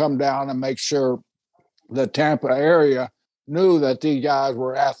 Tom would come down and make sure the Tampa area knew that these guys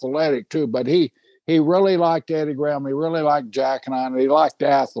were athletic too. But he really liked Eddie Graham. He really liked Jack and I, and he liked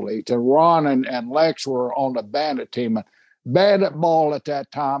athletes. And Ron and Lex were on the Bandit team. And Bandit Ball at that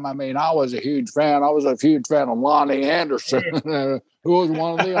time, I mean, I was a huge fan. I was a huge fan of Lonnie Anderson, who was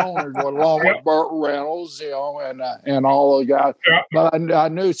one of the owners, along with Burt Reynolds, you know, and all those guys. But I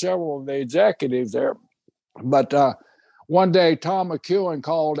knew several of the executives there. But one day, Tom McEwen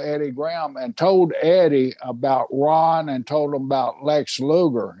called Eddie Graham and told Eddie about Ron and told him about Lex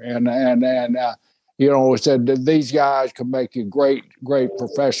Luger. And you know, said that these guys could make you great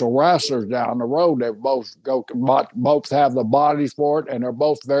professional wrestlers down the road. They both have the bodies for it, and they're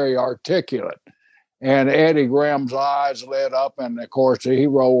both very articulate. And Eddie Graham's eyes lit up, and of course, the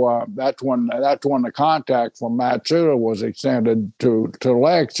Hiro. That's when the contact from Matsuda was extended to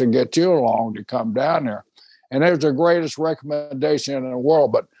Lex to get you along to come down there. And it was the greatest recommendation in the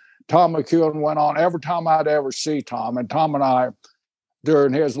world. But Tom McEwen went on every time I'd ever see Tom, and Tom and I,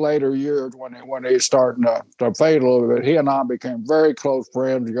 during his later years when he was starting to fade a little bit, he and I became very close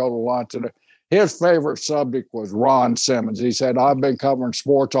friends. We go to lunch. And his favorite subject was Ron Simmons. He said, I've been covering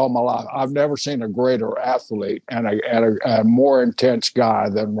sports all my life. I've never seen a greater athlete and a more intense guy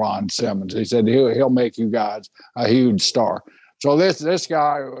than Ron Simmons. He said, he'll make you guys a huge star. So this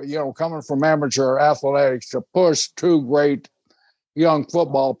guy, you know, coming from amateur athletics to push two great young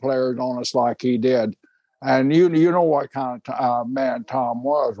football players on us like he did. And you know what kind of man Tom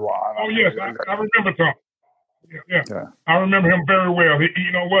was, Ron. Oh, yes, I remember Tom. Yeah. I remember him very well.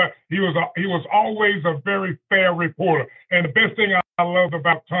 You know what? He was always a very fair reporter. And the best thing I loved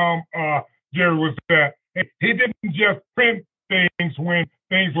about Tom, Jerry, was that he didn't just print things when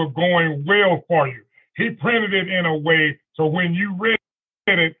things were going well for you. He printed it in a way so when you read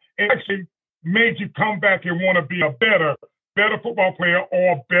it, it actually made you come back and want to be a better football player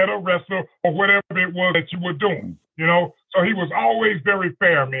or better wrestler or whatever it was that you were doing, you know? So he was always very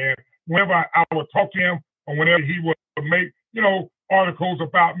fair, man. Whenever I would talk to him or whenever he would make, you know, articles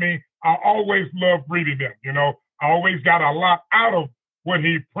about me, I always loved reading them, you know? I always got a lot out of what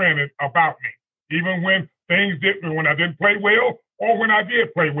he printed about me, even when when I didn't play well or when I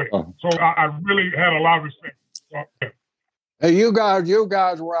did play well. So I really had a lot of respect. Hey, you guys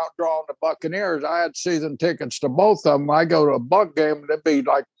were out drawing the Buccaneers. I had season tickets to both of them. I go to a Buck game, and it'd be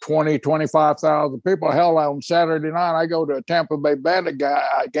like 25,000 people. Hell, on Saturday night, I go to a Tampa Bay Bandit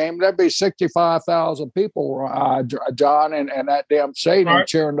game. That'd be 65,000 people, John, and that damn stadium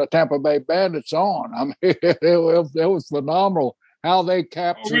cheering the Tampa Bay Bandits on. I mean, it was phenomenal how they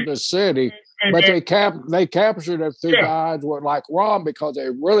captured the city. But they captured it through guys with like Ron, because they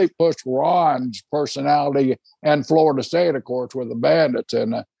really pushed Ron's personality, and Florida State, of course, with the Bandits.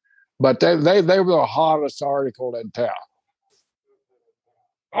 But they were the hottest article in town.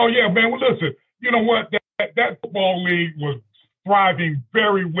 Oh yeah, man. Well, listen, you know what? That football league was thriving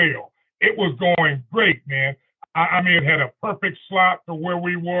very well. It was going great, man. I mean, it had a perfect slot to where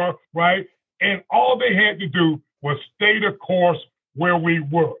we were, right? And all they had to do was stay the course where we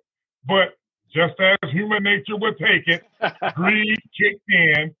were. But just as human nature would take it, greed kicked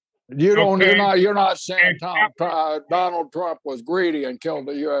in. You're not saying Donald Trump was greedy and killed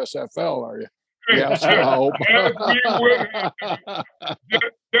the USFL, are you? Yes, I hope.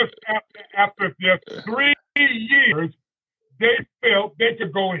 Just after 3 years, they felt they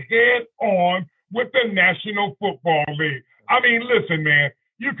could go head on with the National Football League. I mean, listen, man,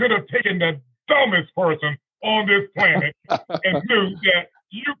 you could have taken the dumbest person on this planet and knew that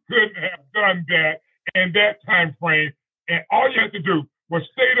you couldn't have done that in that time frame, and all you had to do was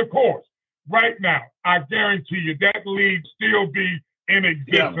stay the course. Right now, I guarantee you that league still be in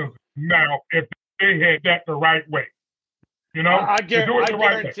existence now if they had that the right way. You know, I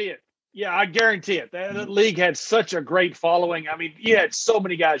guarantee it. Yeah, I guarantee it. That league had such a great following. I mean, you had so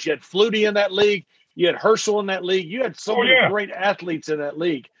many guys. You had Flutie in that league. You had Herschel in that league. You had so many great athletes in that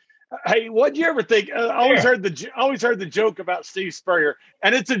league. Hey, what do you ever think? I always heard the joke about Steve Spurrier,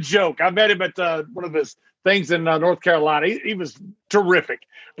 and it's a joke. I met him at one of his things in North Carolina. He was terrific.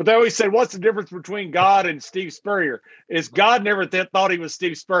 But they always said, "What's the difference between God and Steve Spurrier?" Is God never thought he was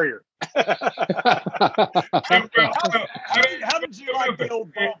Steve Spurrier. How did you like the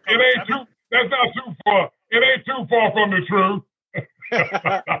old ball coach? That's not too far. It ain't too far from the truth.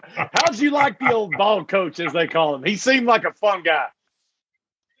 How'd you like the old ball coach, as they call him? He seemed like a fun guy.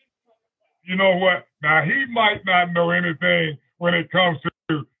 You know what? Now, he might not know anything when it comes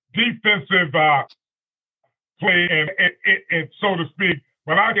to defensive play and so to speak,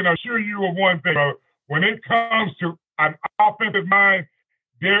 but I can assure you of one thing. When it comes to an offensive mind,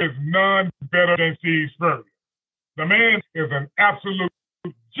 there is none better than Steve Spurrier. The man is an absolute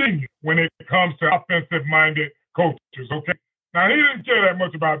genius when it comes to offensive-minded coaches, okay? Now, he didn't care that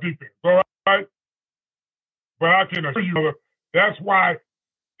much about defense, all right? But I can assure you, that's why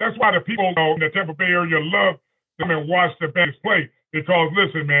the people in the Tampa Bay area love them and watch the Bandits play. Because,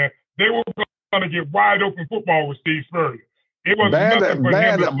 listen, man, they were going to get wide open football with Steve Spurrier. It was nothing for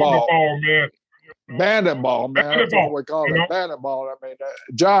him to ball, man. Bandit ball, man. That's what we call it. Bandit ball. I mean,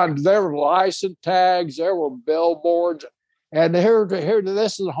 John, there were license tags, there were billboards, and here,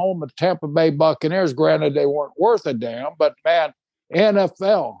 this is the home of Tampa Bay Buccaneers. Granted, they weren't worth a damn, but man,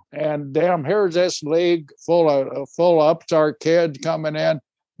 NFL, and damn, here's this league full of upstart kids coming in.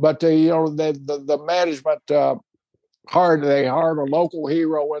 But the management hired a local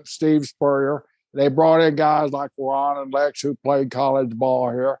hero in Steve Spurrier. They brought in guys like Ron and Lex who played college ball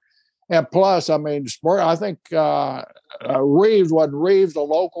here. And plus, I mean, I think Reeves, the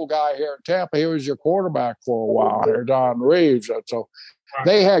local guy here in Tampa, he was your quarterback for a while here, Don Reeves. And so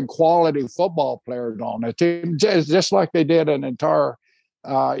they had quality football players on the team, just like they did an entire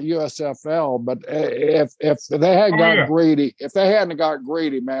USFL. But if they hadn't got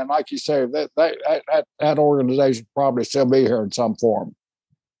greedy, man, like you say, that organization probably still be here in some form.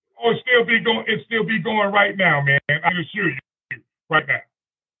 Oh, it still be going right now, man. I can assure you, right now.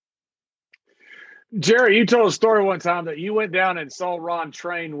 Jerry, you told a story one time that you went down and saw Ron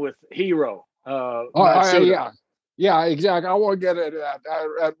train with Hero. Yeah, exactly. I won't get into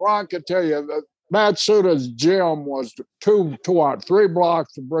that. Ron can tell you that Matsuda's gym was 3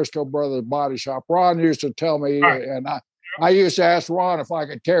 blocks from Briscoe Brothers Body Shop. Ron used to tell me, and I used to ask Ron if I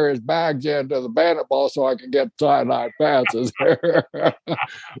could carry his bags into the Bandit Ball so I could get sideline passes there.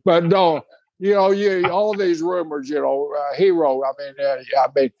 But no, all these rumors, Hero. I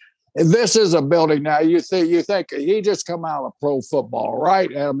mean, this is a building now. You think he just come out of pro football, right?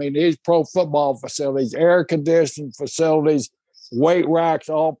 I mean, these pro football facilities, air conditioned facilities, weight racks,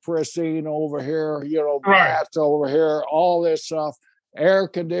 all pristine over here. Mats over here, all this stuff, air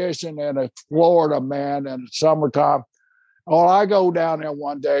conditioned, and it's Florida, man, in the summertime. Oh, I go down there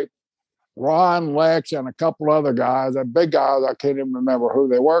one day. Ron, Lex, and a couple other guys, and big guys. I can't even remember who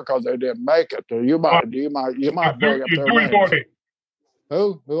they were because they didn't make it. So you might bring up their names.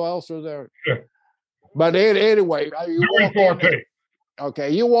 Who else was there? But anyway,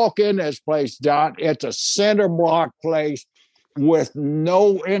 you walk in this place, John. It's a cinder block place with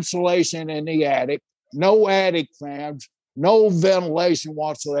no insulation in the attic, no attic fans, no ventilation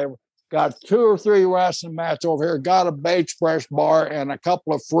whatsoever. Got 2 or 3 wrestling mats over here. Got a bench press bar and a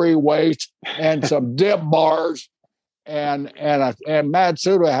couple of free weights and some dip bars. And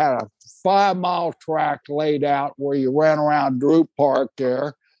Matsuda had a 5-mile track laid out where you ran around Drew Park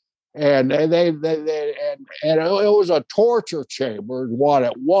there. And it was a torture chamber, is what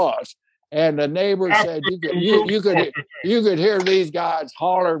it was. And the neighbors said you could hear these guys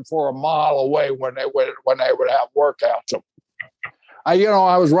hollering for a mile away when they would have workouts.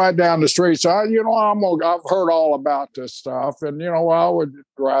 I was right down the street, so I've heard all about this stuff, and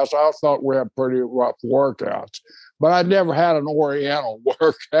I thought we had pretty rough workouts, but I never had an Oriental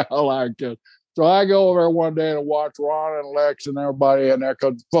workout like this. So I go over there one day to watch Ron and Lex and everybody in there,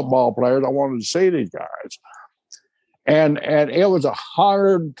 because football players. I wanted to see these guys. And it was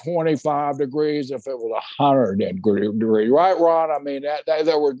 125 degrees if it was 100 degrees. Right, Ron? I mean,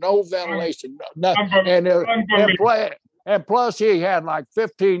 there was no ventilation. And plus, he had like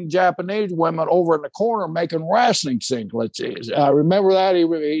 15 Japanese women over in the corner making wrestling singlets. I remember that.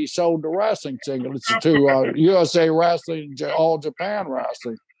 He sold the wrestling singlets to USA Wrestling, All Japan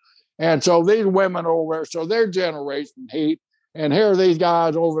Wrestling. And so these women over there, so they're generating heat. And here are these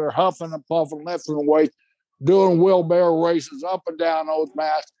guys over there huffing and puffing, lifting weights, doing wheelbarrow races up and down those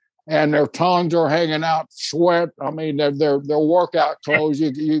mats, and their tongues are hanging out, sweat. I mean, their workout clothes,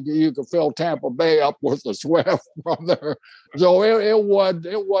 you could fill Tampa Bay up with the sweat from there. So it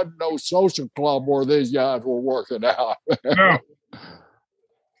wasn't no social club where these guys were working out. No.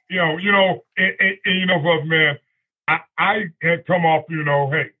 But man, I had come off,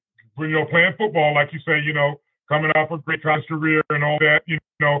 hey, playing football, like you say, coming off a great college career and all that, 3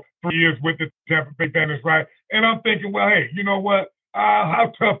 years with the Tampa Bay Bandits, right? And I'm thinking, well, hey, you know what?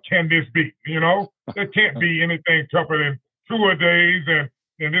 How tough can this be? There can't be anything tougher than 2-a-days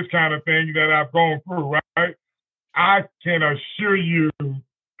and this kind of thing that I've gone through, right? I can assure you,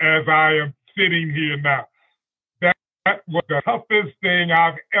 as I am sitting here now, that was the toughest thing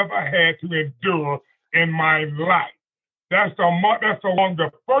I've ever had to endure in my life. That's along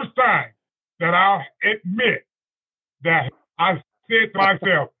the first time that I'll admit that I said to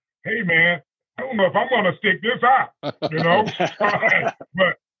myself, hey, man, I don't know if I'm going to stick this out, But thank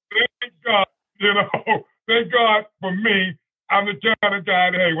God, thank God for me. I'm the kind of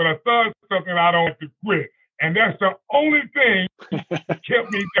guy that, hey, when I start something, I don't have to quit. And that's the only thing that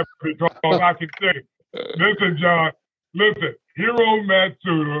kept me there, because I can say, listen, John, Hiro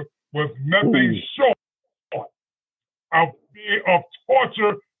Matsuda was nothing short of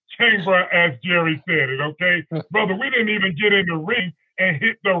torture chamber, as Jerry said it, okay? Brother, we didn't even get in the ring and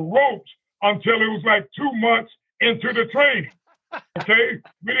hit the ropes until it was like 2 months into the training, okay?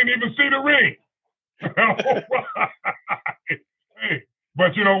 We didn't even see the ring. Hey,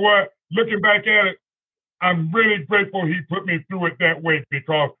 but you know what? Looking back at it, I'm really grateful he put me through it that way,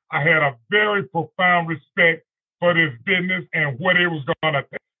 because I had a very profound respect for this business and what it was going to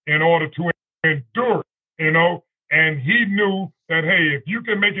take in order to endure, And he knew that, hey, if you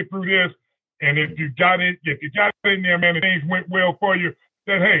can make it through this, and if you got in there, man, and things went well for you,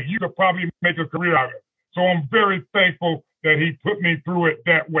 then, hey, you could probably make a career out of it. So I'm very thankful that he put me through it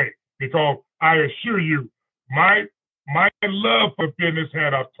that way, because I assure you, my love for business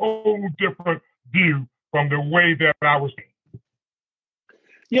had a total different view from the way that I was thinking.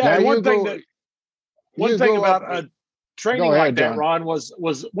 Yeah, and one thing about training like that, Ron, was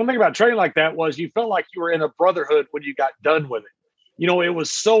one thing about training like that was you felt like you were in a brotherhood when you got done with it. It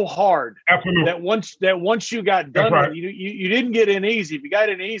was so hard. Absolutely. that once you got done with it, you didn't get in easy. If you got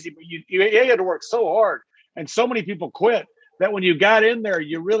in easy, but you had to work so hard, and so many people quit, that when you got in there,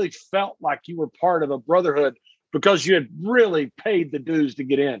 you really felt like you were part of a brotherhood, because you had really paid the dues to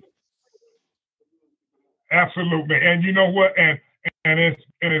get in. Absolutely. And you know what? And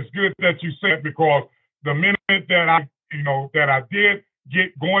it's good that you said, because the minute that I did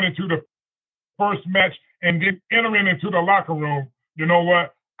get going into the first match and then entering into the locker room, you know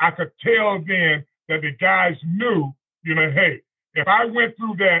what? I could tell then that the guys knew, hey, if I went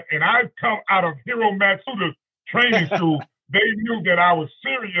through that and I come out of Hiro Matsuda's training school, they knew that I was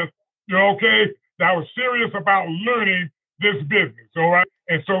serious, okay? That I was serious about learning this business, all right?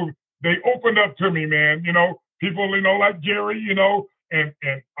 And so they opened up to me, man, people, like Jerry, and oh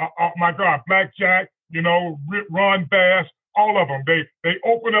my God, Blackjack, Ron Bass, all of them. They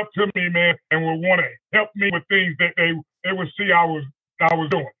opened up to me, man, and would want to help me with things that they would see I was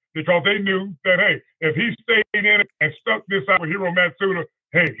doing, because they knew that, hey, if he stayed in it and stuck this out with Hiro Matsuda,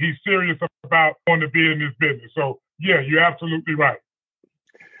 hey, he's serious about wanting to be in this business. So yeah, you're absolutely right.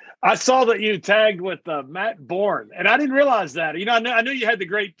 I saw that you tagged with Matt Bourne, and I didn't realize that. You know, I knew you had the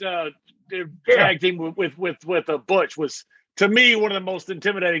great tag team with Butch. Was to me one of the most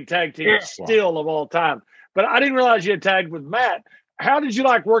intimidating tag teams still of all time. But I didn't realize you had tagged with Matt. How did you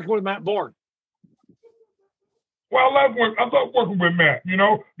like working with Matt Bourne? Well, I love working with Matt. You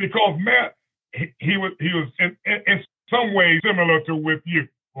know, because Matt he was in some ways similar to with you,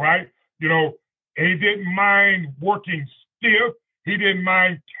 right? You know, he didn't mind working stiff. He didn't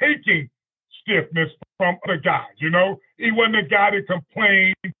mind taking stiffness from other guys, you know. He wasn't a guy that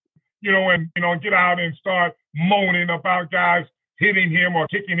complained, you know, and get out and start moaning about guys hitting him or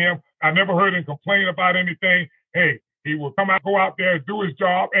kicking him. I never heard him complain about anything. Hey, he would go out there, do his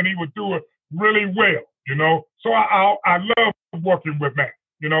job, and he would do it really well, you know. So I love working with Matt,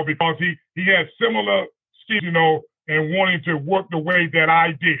 you know, because he had similar skills, you know, and wanting to work the way that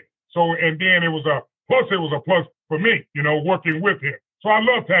I did. So, and then it was a plus for me, you know, working with him. So I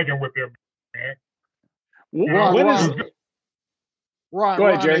love tagging with him, man. Right, Go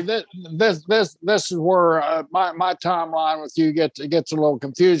ahead, Ronnie. Jerry. This is where my timeline with you gets a little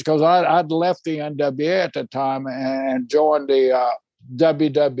confused, because I'd left the NWA at the time and joined the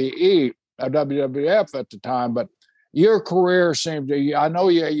WWE, WWF at the time. But your career seemed to, I know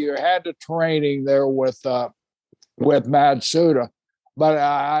you had the training there with Matsuda, but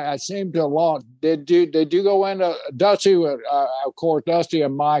I seem to have lost. Did you go into Dusty? Of course, Dusty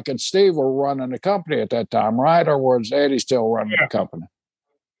and Mike and Steve were running the company at that time, right? Or was Eddie still running the company?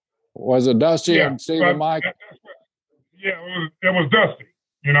 Was it Dusty and Steve and Mike? Yeah, it was Dusty.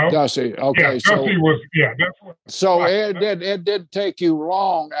 You know, Dusty. Okay, yeah, Dusty was. Yeah, that's what. So it did take you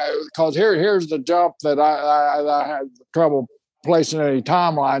long, because here's the jump that I had trouble placing any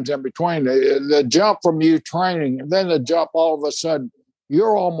timelines in between. The jump from you training, and then the jump all of a sudden.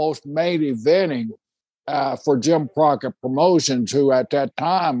 You're almost main eventing for Jim Crockett Promotions, who at that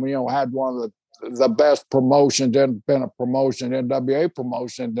time, you know, had one of the best promotions, independent promotion, NWA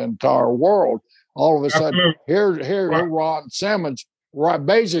promotion in the entire world. All of a sudden, here's Ron Simmons,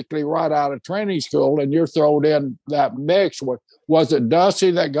 basically right out of training school, and you're thrown in that mix. Was it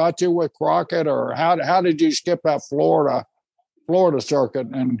Dusty that got you with Crockett, or how did you skip that Florida circuit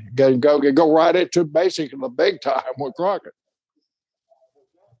and go right into basically the big time with Crockett?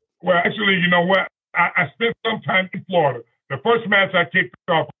 Well, actually, you know what? I spent some time in Florida. The first match I kicked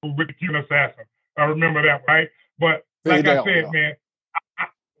off was with the Cuban Assassin. I remember that, right? But like I said, man, I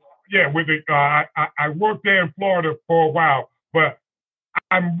worked there in Florida for a while. But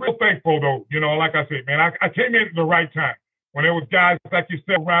I'm real thankful, though. You know, like I said, man, I came in at the right time when there was guys like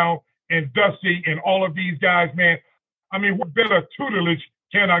yourself around and Dusty and all of these guys, man. I mean, what better tutelage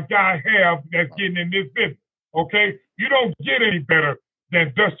can a guy have that's getting in this business? Okay, you don't get any better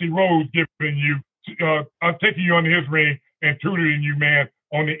than Dusty Rhodes giving you, taking you under his ring and tutoring you, man,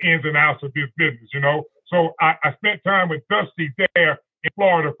 on the ins and outs of this business, you know? So I spent time with Dusty there in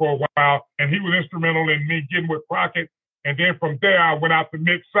Florida for a while, and he was instrumental in me getting with Crockett. And then from there, I went out to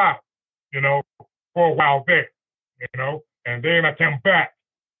Mid-South, you know, for a while there, you know? And then I came back,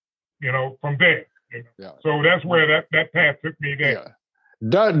 you know, from there. You know? Yeah. So that's where that path took me there. Yeah.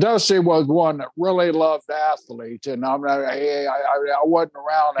 Dusty was one that really loved athletes, and I wasn't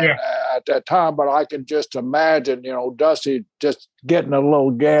around at that time, but I can just imagine, you know, Dusty just getting a little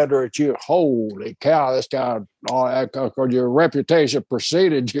gander at you. Holy cow, this guy! Because your reputation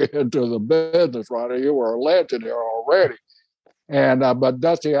preceded you into the business, right? You were a legend here already, and but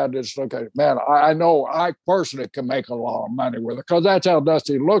Dusty had this look at, man. I know I personally can make a lot of money with it, because that's how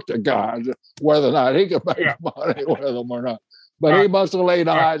Dusty looked at guys, whether or not he could make money with them or not. But he must have laid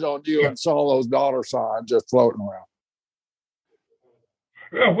eyes on you and saw those dollar signs just floating around.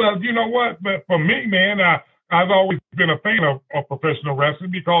 Yeah, well, you know what? But for me, man, I've always been a fan of professional wrestling,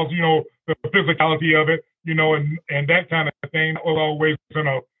 because, you know, the physicality of it, you know, and that kind of thing was always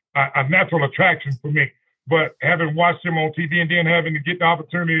a natural attraction for me. But having watched him on TV and then having to get the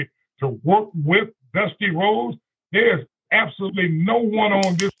opportunity to work with Dusty Rhodes, there's absolutely no one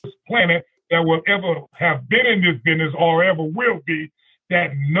on this planet that will ever have been in this business or ever will be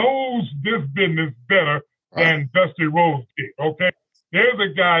that knows this business better than Dusty Rhodes did, okay? There's a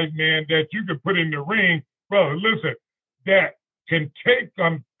guy, man, that you can put in the ring, brother, listen, that can take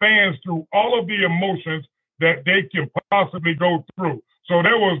fans through all of the emotions that they can possibly go through. So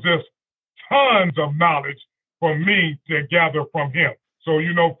there was just tons of knowledge for me to gather from him. So,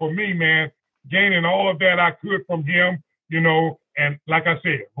 you know, for me, man, gaining all of that I could from him, you know, and like I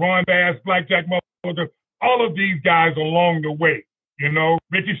said, Ron Bass, Blackjack Motherfucker, all of these guys along the way, you know,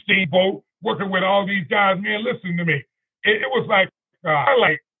 Ricky Steamboat, working with all these guys, man, listen to me. It was like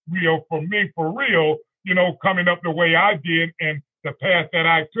highlight reel for me, for real, coming up the way I did and the path that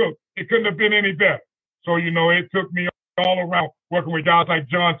I took. It couldn't have been any better. So, it took me all around working with guys like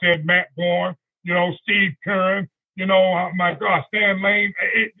John said, Matt Bourne, Steve Curran, my God, Stan Lane.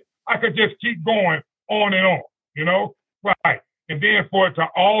 I could just keep going on and on, right. And then for it to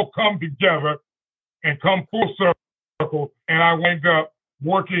all come together and come full circle, and I wind up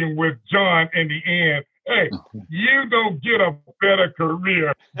working with John in the end. Hey, you don't get a better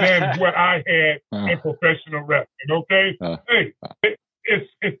career than what I had in professional wrestling, okay? Hey, it's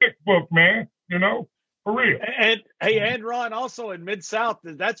thick book, man, for real. And Ron, also in Mid-South,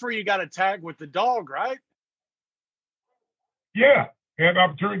 that's where you got a tag with the dog, right? Yeah, had the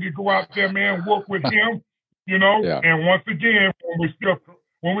opportunity to go out there, man, work with him, and once again,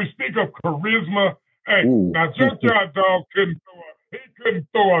 when we speak of charisma, hey, now Junkyard Dog couldn't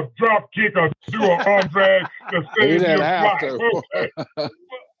throw a drop kick or do an arm drag to save your life. Okay. But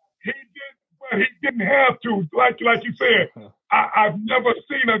he didn't have to. Like you said, I've never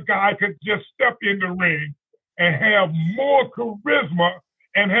seen a guy could just step in the ring and have more charisma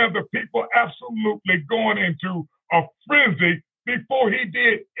and have the people absolutely going into a frenzy before he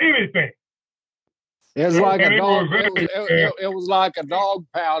did anything. It was like a dog. It was like a dog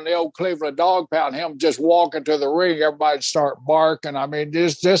pound, the old Cleveland dog pound. Him just walking to the ring, everybody'd start barking. I mean,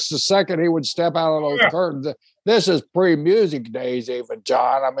 just the second he would step out of those curtains. This is pre-music days, even,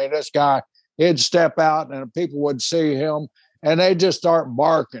 John. I mean, this guy, he'd step out and people would see him, and they'd just start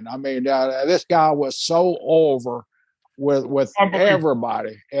barking. I mean, this guy was so over with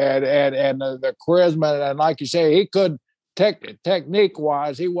everybody, and the charisma, and like you say, he could.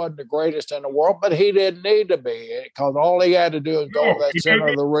 Technique-wise, he wasn't the greatest in the world, but he didn't need to be, because all he had to do is go to that center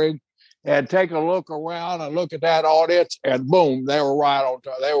of the ring and take a look around and look at that audience, and boom, they were right on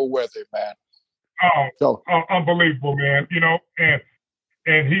top. They were with him, man. Unbelievable, man.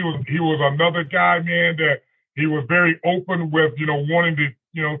 And he was another guy, man, that he was very open with, wanting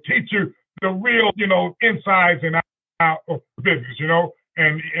to, teach you the real, insides and out of business,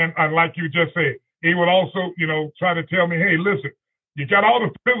 and like you just said. He would also, try to tell me, hey, listen, you got all the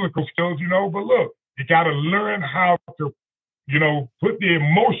physical skills, but look, you got to learn how to, put the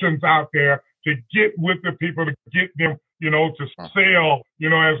emotions out there to get with the people, to get them, to sell,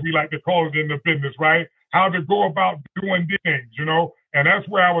 as we like to call it in the business, right? How to go about doing things, and that's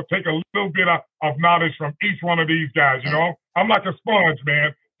where I would take a little bit of knowledge from each one of these guys, I'm like a sponge,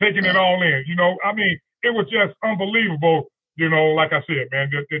 man, taking it all in, I mean, it was just unbelievable, like I said,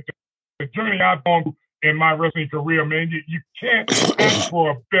 man, the journey I've gone in my wrestling career, man, you can't ask for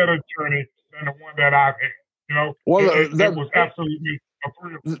a better journey than the one that I've had. Well, it was absolutely a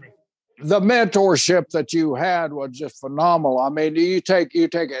thrill for me. The mentorship that you had was just phenomenal. I mean, you take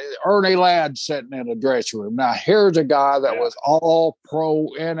Ernie Ladd sitting in a dressing room. Now, here's a guy that was all pro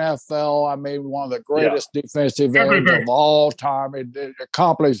NFL. I mean, one of the greatest defensive ends of all time. It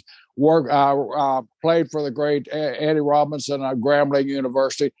accomplished work, played for the great Eddie Robinson at Grambling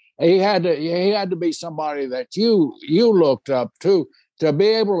University. He had to be somebody that you looked up to be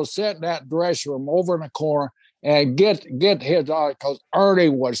able to sit in that dressing room over in the corner and get his eye, because Ernie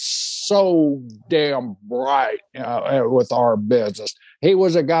was so damn bright with our business. He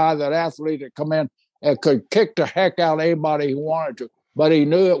was a guy, that athlete that come in and could kick the heck out of anybody he wanted to, but he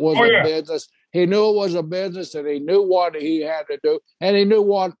knew it was a business. He knew it was a business, and he knew what he had to do, and he knew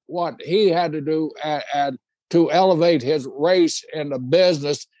what he had to do and to elevate his race in the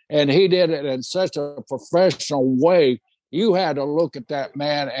business. And he did it in such a professional way. You had to look at that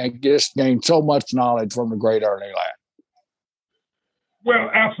man and just gain so much knowledge from the great Ernie Ladd.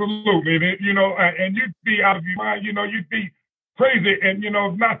 Well, absolutely. And you'd be out of your mind, you'd be crazy and,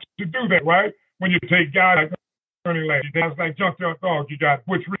 not to do that, right? When you take guys like Ernie Ladd, guys like Junkyard Dog, you got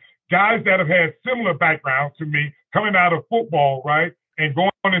Butch Reed, guys that have had similar backgrounds to me coming out of football, right? And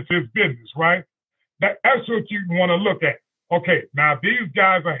going into this business, right? That's what you want to look at. Okay, now these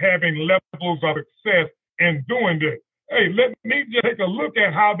guys are having levels of success in doing this. Hey, let me just take a look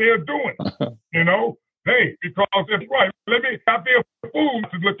at how they're doing. Hey, because it's right. Let me not be a fool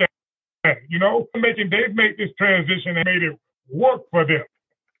to look at that. They've made this transition and made it work for them.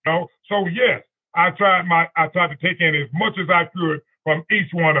 So yes, I tried to take in as much as I could from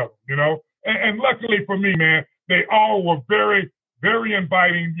each one of them. And luckily for me, man, they all were very, very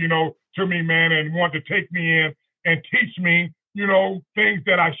inviting, to me, man, and wanted to take me in and teach me, things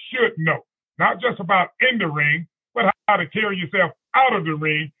that I should know, not just about in the ring, but how to carry yourself out of the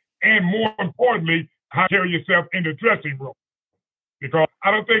ring, and more importantly, how to carry yourself in the dressing room. Because I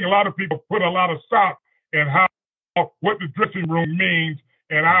don't think a lot of people put a lot of stock in what the dressing room means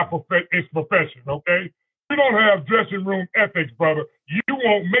and its profession, okay? don't have dressing room ethics, brother, you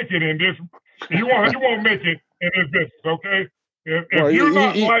won't make it in this. You won't make it in this business, okay? If you're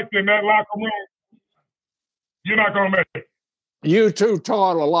not liked in that locker room, you're not gonna make it. You two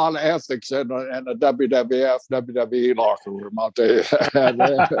taught a lot of ethics in the WWF, WWE locker room, I'll tell you.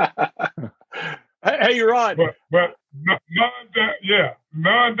 Hey, Ron. But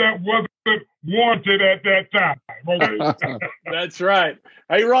none that wasn't warranted at that time. Okay? That's right.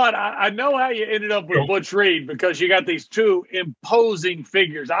 Hey, Ron, I know how you ended up with Butch Reed because you got these two imposing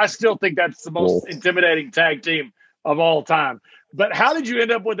figures. I still think that's the most intimidating tag team of all time. But how did you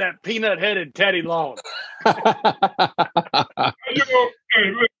end up with that peanut-headed Teddy Long? Hey,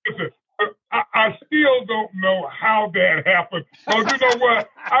 listen, I still don't know how that happened. But you know what?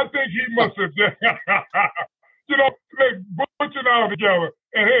 I think he must have just, like Butch and I were together.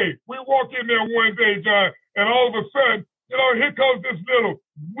 And hey, we walk in there one day, John, and all of a sudden, here comes this little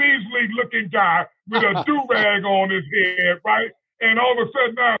Weasley-looking guy with a do-rag on his head, right? And all of a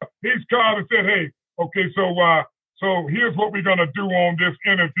sudden now, he's called and said, hey, okay, so here's what we're going to do on this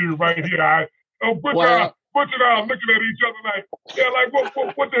interview right here. Butch and I are looking at each other like,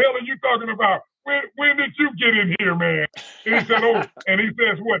 what the hell are you talking about? When did you get in here, man? And he said, and he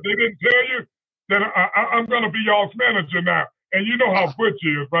says, what, they didn't tell you that I'm going to be y'all's manager now? And you know how Butch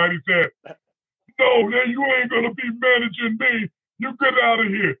is, right? He said, no, then you ain't going to be managing me. You get out of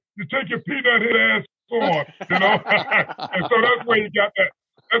here. You take your peanut head ass on, And so that's where you got that.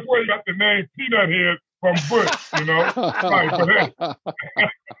 That's where you got the name Peanut Head from Butch, Right, but hey.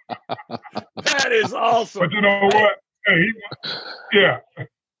 That is awesome. But you know what? Hey,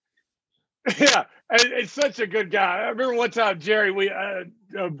 Yeah, and it's such a good guy. I remember one time, Jerry,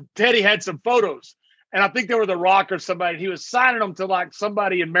 Teddy had some photos, and I think they were The Rock or somebody. He was signing them to like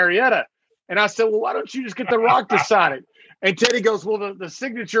somebody in Marietta, and I said, "Well, why don't you just get The Rock to sign it?" And Teddy goes, "Well, the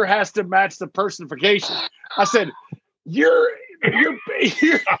signature has to match the personification." I said, "You're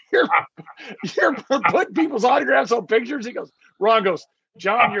putting people's autographs on pictures." He goes, Ron goes,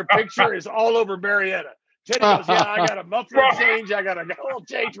 "John, your picture is all over Marietta." Teddy goes, "Yeah, I got a muffler change. I got a whole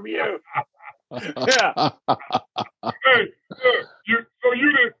change from you." Yeah. Hey, so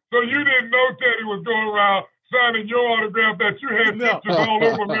you didn't know Teddy was going around signing your autograph that you had pictures all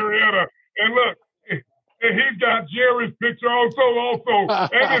over Marietta. And look, and he's got Jerry's picture also,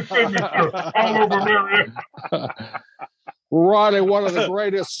 and his signature all over Marietta. Ronnie, one of the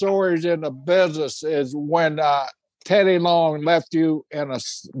greatest stories in the business is when Teddy Long left you in a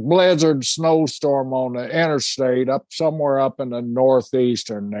blizzard snowstorm on the interstate somewhere up in the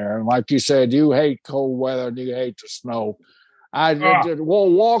northeastern there. And like you said, you hate cold weather and you hate the snow.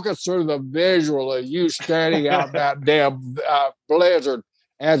 Well, walk us through the visual of you standing out that damn blizzard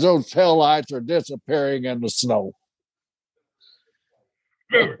as those taillights are disappearing in the snow.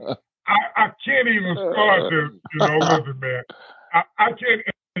 Listen, I can't even start this, listen, man. I can't.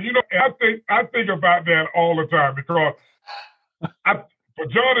 I think about that all the time because for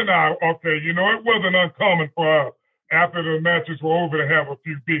John and I, it wasn't uncommon for us after the matches were over to have a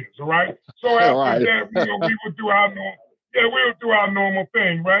few beers, all right? So after that, we would do our normal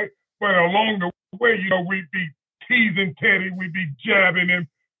thing, right? But along the way, we'd be teasing Teddy, we'd be jabbing him,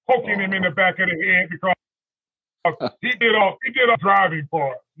 poking him in the back of the head because he did all driving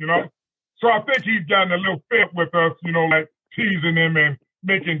for us, So I think he's gotten a little fit with us, like teasing him and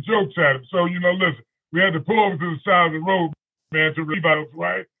making jokes at him. So, listen, we had to pull over to the side of the road, man, to relieve us,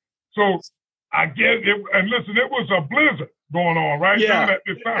 right? So I guess it was a blizzard going on, right? Yeah, at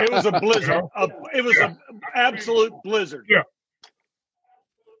this time. It was a blizzard. It was an absolute blizzard. Yeah.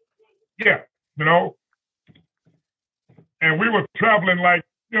 Yeah, And we were traveling like,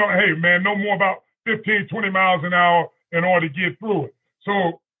 hey, man, no more about 15, 20 miles an hour in order to get through it.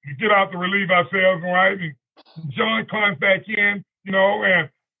 So we get out to relieve ourselves, right? And John climbs back in, and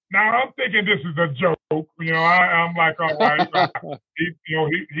now I'm thinking this is a joke. I'm like, all right,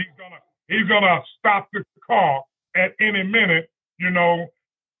 he's gonna stop the car at any minute,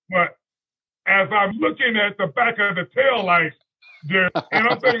 But as I'm looking at the back of the tail lights there, and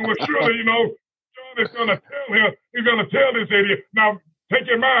I'm thinking, well, surely, John is gonna tell him, he's gonna tell this idiot. Now, take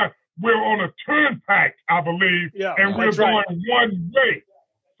in mind, we're on a turnpike, I believe, and we're going one way.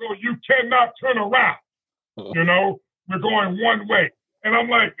 So you cannot turn around, We're going one way. And I'm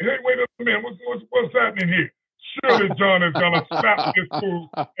like, hey, wait a minute, what's happening here? Surely John is going to slap this fool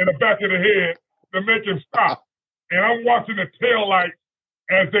in the back of the head to make him stop. And I'm watching the tail lights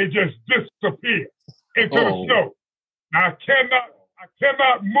as they just disappear into the snow. Now, I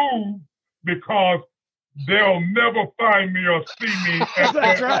cannot move because they'll never find me or see me at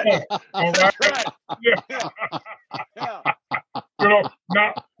That's right. All right? That's right. Yeah.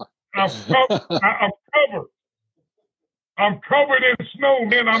 Now, I'm covered. I'm covered in snow,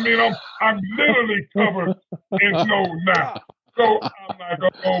 man. I mean, I'm literally covered in snow now. So I'm like,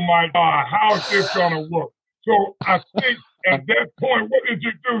 oh my God, how's this gonna work? So I think at that point, what did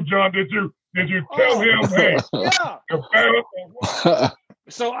you do, John? Did you tell him, hey, you're better or what?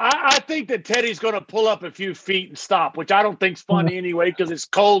 So I think that Teddy's going to pull up a few feet and stop, which I don't think's funny anyway because it's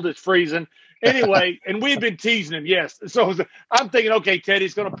cold, it's freezing. Anyway, and we've been teasing him, yes. So I'm thinking, okay,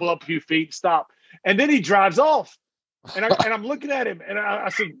 Teddy's going to pull up a few feet and stop. And then he drives off. And I'm looking at him, and I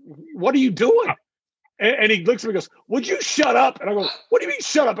said, what are you doing? And he looks at me and goes, would you shut up? And I go, what do you mean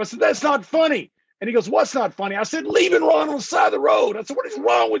shut up? I said, that's not funny. And he goes, what's not funny? I said, leaving Ron on the side of the road. I said, what is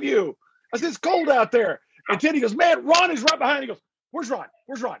wrong with you? I said, it's cold out there. And Teddy goes, man, Ron is right behind. He goes, where's Ron?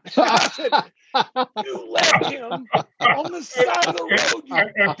 Where's Ron? I said, you left him on the side of the road.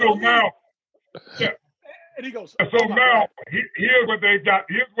 And so now, and he goes, so now here's what they got.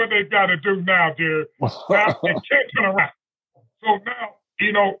 Here's what they got to do now, Jerry. Now they can't turn around. So now,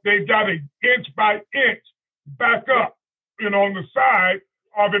 they've got to inch by inch back up, on the side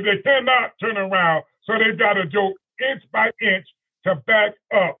of it. They cannot turn around. So they've got to go inch by inch to back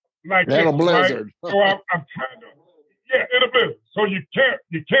up like in a blizzard. Right? So I'm trying to. Yeah, in a blizzard. So you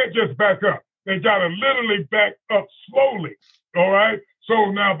can't just back up. They got to literally back up slowly. All right.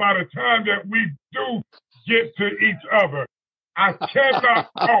 So now by the time that we do get to each other, I cannot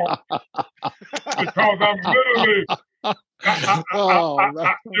talk because I'm literally,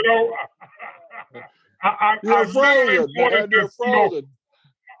 you're frozen, man. You're frozen.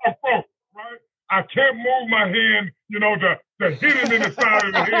 I'm frozen, right? I can't move my hand, to hit him in the side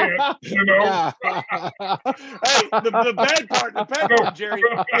of the head, Hey, the bad part, Jerry,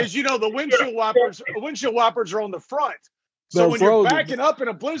 is the windshield wipers are on the front. So when you're backing up in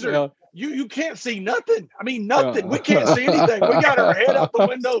a blizzard, you can't see nothing. I mean, nothing. We can't see anything. We got our head out the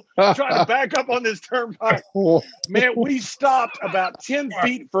window trying to back up on this turnpike. Man, we stopped about 10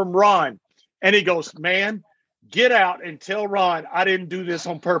 feet from Ron, and he goes, man, get out and tell Ron I didn't do this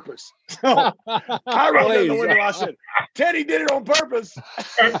on purpose. So I rolled in the window. I said, Teddy did it on purpose. So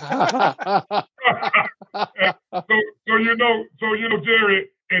Jerry,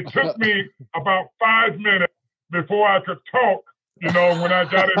 it took me about 5 minutes before I could talk, when I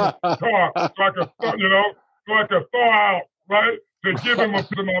got in the car, so I could thaw out, right? To give him a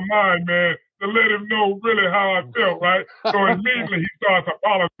piece of my mind, man, to let him know really how I felt, right? So immediately he starts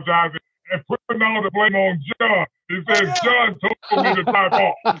apologizing and putting all the blame on John. He says, John told me to drive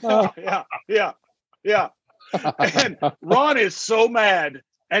off. Yeah. And Ron is so mad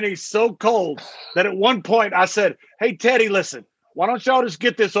and he's so cold that at one point I said, hey, Teddy, listen, why don't y'all just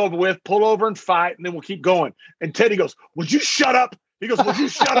get this over with, pull over and fight, and then we'll keep going. And Teddy goes, would you shut up? He goes, would you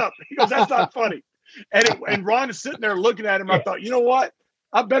shut up? He goes, that's not funny. And Ron is sitting there looking at him. I thought, you know what?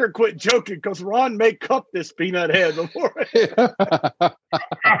 I better quit joking because Ron may cup this peanut head before.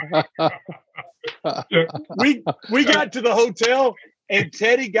 We got to the hotel and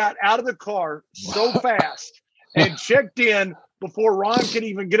Teddy got out of the car so fast and checked in before Ron could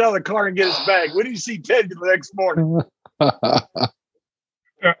even get out of the car and get his bag. We didn't see Teddy the next morning. And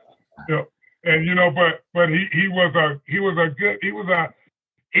but he was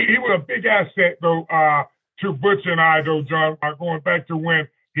a big asset though to Butch and I though, John, going back to when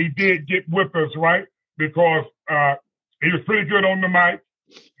he did get with us, right? Because he was pretty good on the mic,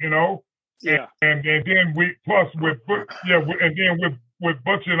 Yeah. And then with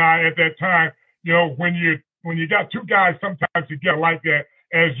Butch and I at that time, when you got two guys, sometimes you get like that,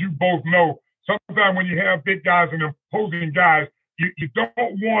 as you both know. Sometimes when you have big guys and opposing guys, you don't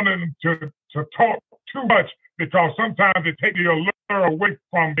want them to talk too much because sometimes it takes you a little away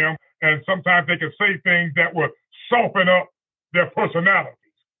from them, and sometimes they can say things that will soften up their personalities,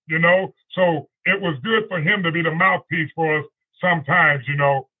 So it was good for him to be the mouthpiece for us sometimes,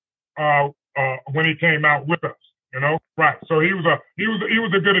 when he came out with us, right? So he was a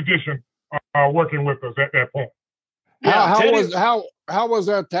good addition working with us at that point. How was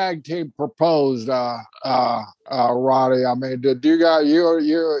that tag team proposed, Roddy? I mean, did you guys, you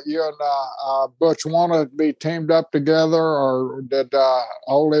and Butch want to be teamed up together, or did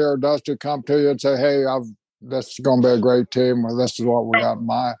Ole or Dusty come to you and say, "Hey, this is going to be a great team, or this is what we got in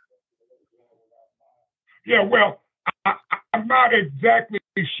mind"? Yeah, well, I'm not exactly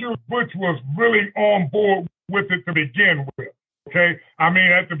sure Butch was really on board with it to begin with. Okay, I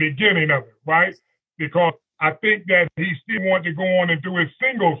mean at the beginning of it, right? Because I think that he still wanted to go on and do his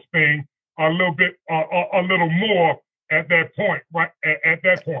singles thing a little bit, a little more at that point, right? At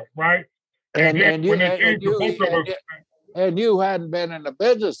that point, right? And you hadn't been in the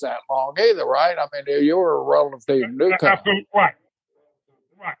business that long either, right? I mean, you were a relatively newcomer. Absolutely right.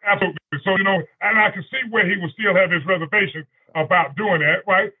 Right, absolutely. So, and I can see where he would still have his reservations about doing that,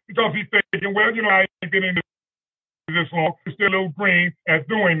 right? Because he's thinking, well, I ain't been in this long. He's still a little green at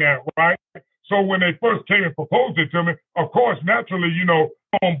doing that, right? So when they first came and proposed it to me, of course, naturally,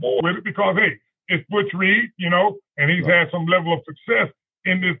 on board with it because, hey, it's Butch Reed, and he's had some level of success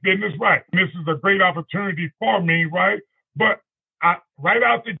in this business, right? And this is a great opportunity for me, right? But right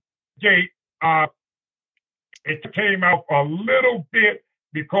out the gate, it came out a little bit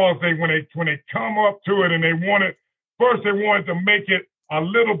because when they come up to it and they wanted to make it a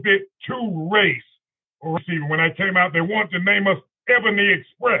little bit too race. Or when I came out, they wanted to name us Ebony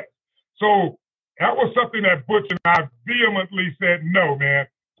Express. So that was something that Butch and I vehemently said, no, man,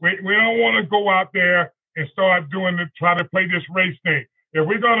 we don't want to go out there and start try to play this race thing. If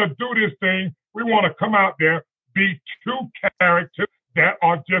we're going to do this thing, we want to come out there, be two characters that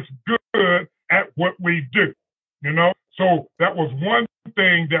are just good at what we do, So that was one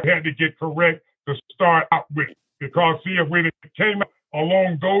thing that we had to get correct to start out with. Because, see, if we came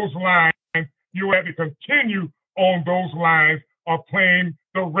along those lines, you had to continue on those lines of playing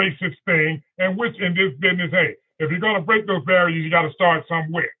the racist thing, and which in this business, hey, if you're going to break those barriers, you got to start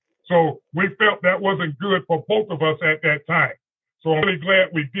somewhere. So we felt that wasn't good for both of us at that time. So I'm really glad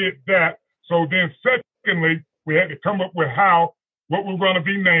we did that. So then secondly, we had to come up with what we're going to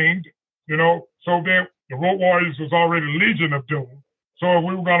be named, So then the Road Warriors was already Legion of Doom. So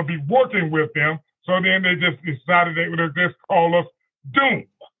we were going to be working with them. So then they just decided they would just call us Doom,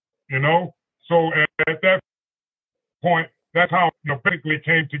 So at that point, that's how basically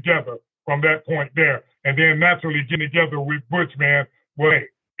came together from that point there. And then naturally getting together with Butch, man, well, hey,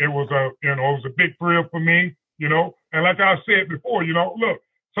 it was a big thrill for me, And like I said before, look,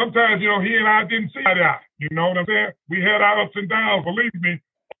 sometimes, he and I didn't see eye to eye. You know what I'm saying? We had our ups and downs, believe me,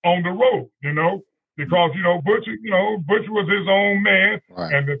 on the road, because, Butch was his own man.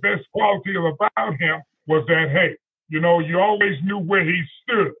 Right. And the best quality about him was that, hey, you always knew where he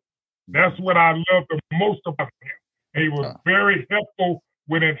stood. That's what I loved the most about him. He was very helpful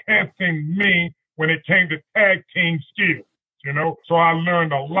with enhancing me when it came to tag team skills, So I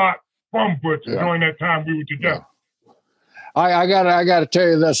learned a lot from Butch during that time we were together. I got to tell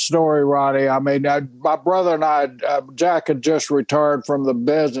you this story, Ronnie. I mean, my brother and I, Jack had just retired from the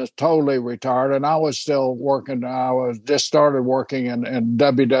business, totally retired, and I was still working. I was just started working in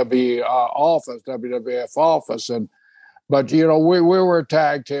WWE WWF office, but we were a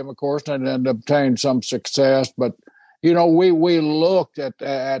tag team, of course, and obtained some success. But we looked at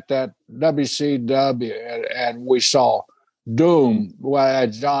that WCW and we saw Doom. Well,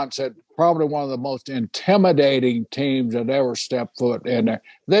 as John said, probably one of the most intimidating teams that ever stepped foot in there.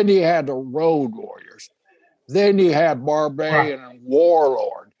 Then you had the Road Warriors. Then you had Barbarian and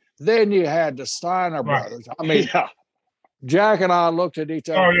Warlord. Then you had the Steiner brothers. I mean, Jack and I looked at each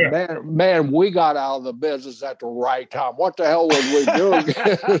other. Man, we got out of the business at the right time. What the hell was we doing?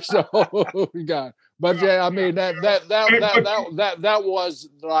 So we got. But yeah, I mean that was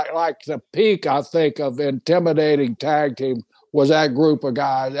like the peak, I think, of intimidating tag team was that group of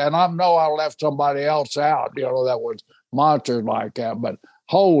guys. And I know I left somebody else out, that was monsters like that. But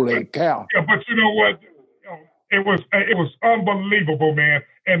holy cow! Yeah, but you know what? It was unbelievable, man.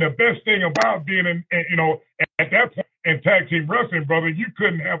 And the best thing about being at that point in tag team wrestling, brother, you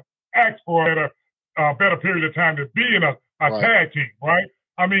couldn't have asked for a better period of time to be in a tag team, right?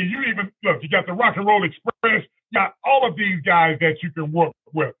 I mean, you got the Rock and Roll Express, you got all of these guys that you can work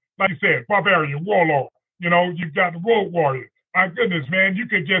with. Like you said, Barbarian, Warlord, you've got the Road Warriors. My goodness, man, you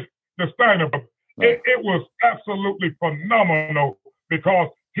could just, the Steiner brothers. It was absolutely phenomenal because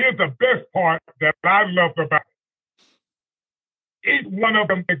here's the best part that I loved about it. Each one of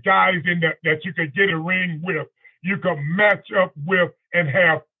them, the guys that you could get a ring with, you could match up with and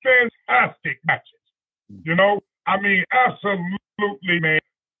have fantastic matches. I mean, absolutely, man.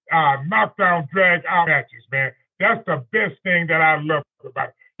 Knockdown, drag out matches, man. That's the best thing that I love about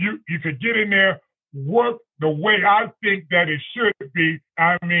it. You could get in there, work the way I think that it should be.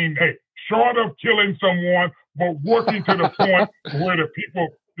 I mean, hey, short of killing someone, but working to the point where the people,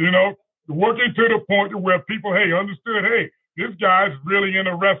 working to the point where people, hey, understood, hey, this guy's really in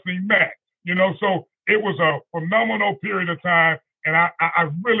a wrestling match. So it was a phenomenal period of time, and I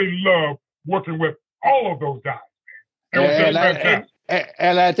really love working with all of those guys.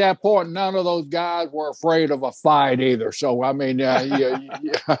 And at that point, none of those guys were afraid of a fight either. So, I mean, No,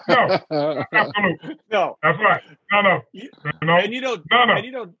 absolutely. No. That's right. No.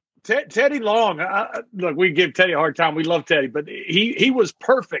 And Teddy Long, look, we give Teddy a hard time. We love Teddy, but he was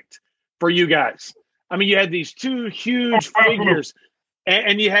perfect for you guys. I mean, you had these two huge figures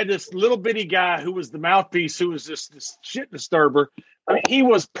and you had this little bitty guy who was the mouthpiece, who was just this shit disturber. I mean, he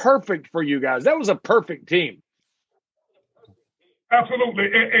was perfect for you guys. That was a perfect team. Absolutely.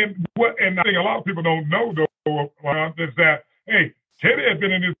 And I think a lot of people don't know, though, is that, hey, Teddy has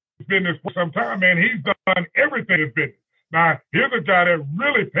been in this business for some time, man. He's done everything in business. Now, here's a guy that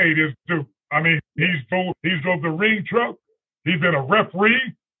really paid his due. I mean, he's drove the ring truck. He's been a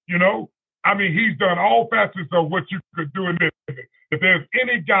referee, you know. I mean, he's done all facets of what you could do in this business. If there's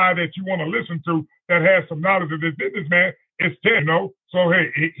any guy that you want to listen to that has some knowledge of this business, man, it's Ted, you know. So,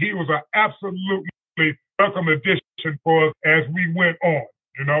 hey, he was an absolutely welcome addition for us as we went on,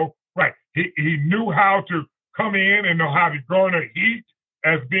 you know. Right. He knew how to come in and know how to garner heat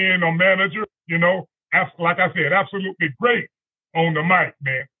as being a manager, you know. Like I said, absolutely great on the mic,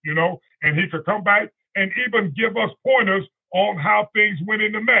 man, you know. And he could come back and even give us pointers on how things went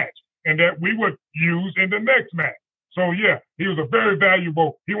in the match and that we would use in the next match. So, yeah, he was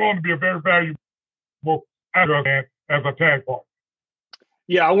he wanted to be a very valuable man as a tag partner.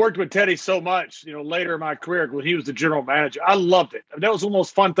 Yeah, I worked with Teddy so much, you know, later in my career when he was the general manager. I loved it. I mean, that was one of the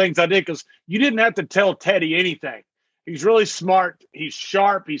most fun things I did because you didn't have to tell Teddy anything. He's really smart. He's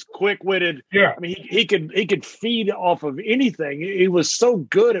sharp. He's quick-witted. Yeah. I mean, he could feed off of anything. He was so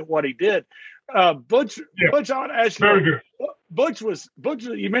good at what he did. Butch, I want to ask you, very good. Butch.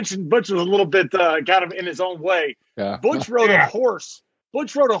 You mentioned Butch was a little bit kind of in his own way. Yeah. Butch rode a horse.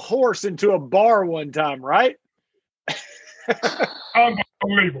 Butch rode a horse into a bar one time, right?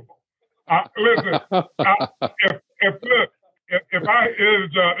 Unbelievable. Listen, if I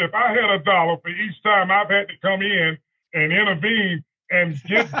had $1 for each time I've had to come in and intervene and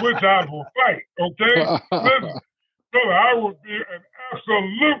get Butch out of a fight, okay? Listen, brother, I would be an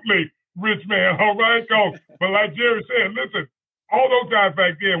absolutely rich man, all right? But like Jerry said, listen, all those guys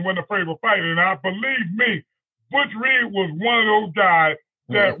back then weren't afraid of fighting, and I believe me, Butch Reed was one of those guys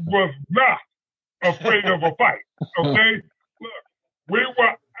that was not afraid of a fight, okay? Look, we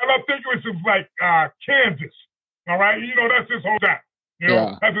were, and I think it was like Kansas, all right? You know, that's his home town. You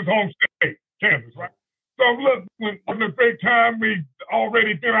know, that's his home state, Kansas, right? So look, when a great time, we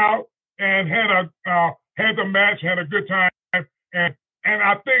already been out and had the match, had a good time, and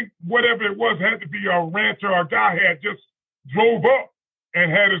I think whatever it was had to be a rancher or a guy had just drove up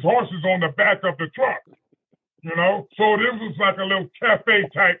and had his horses on the back of the truck, you know? So this was like a little cafe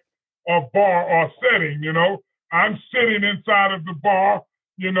type of bar or setting, you know? I'm sitting inside of the bar,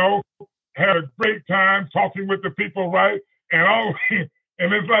 you know, had a great time talking with the people, right? And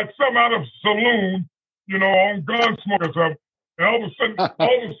it's like some out of saloon, you know, on Gunsmoke or something. And all of a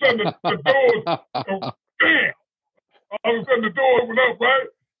sudden the doors, bam! All of a sudden the door opened up, right?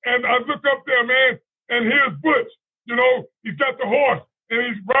 And I look up there, man, and here's Butch. You know, he's got the horse, and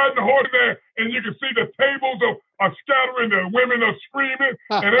he's riding the horse there, and you can see the tables are scattering, the women are screaming,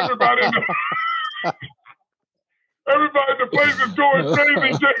 and everybody in the place is going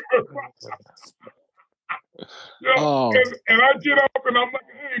crazy. You know, and I get up, and I'm like,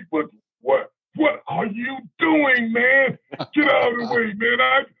 hey, Butch, what are you doing, man? Get out of the way, man.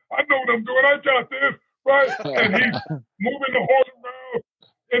 I know what I'm doing. I got this, right? And he's moving the horse around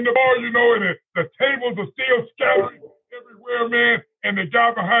in the bar, you know, and the tables are still scattering everywhere, man. And the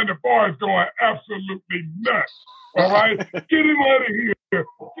guy behind the bar is going absolutely nuts. All right? Get him out of here. Get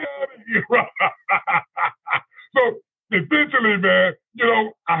out of here. So eventually, man, you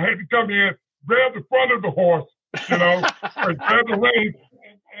know, I had to come in, grab the front of the horse, you know, and grab the reins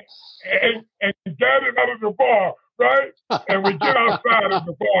and get him out of the bar, right? And we get outside of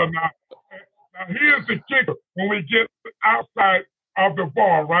the bar now. Now, here's the kicker. When we get outside of the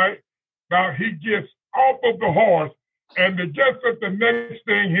bar, right? Now, he gets off of the horse, and guess what the next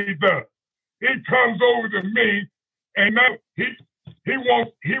thing he does? He comes over to me, and now he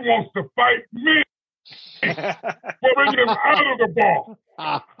wants to fight me for bringing him out of the bar.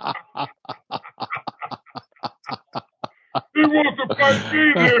 He wants to fight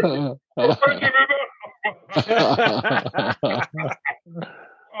me there for bringing it up.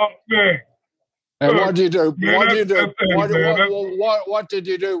 Oh, man. And what did you do? What did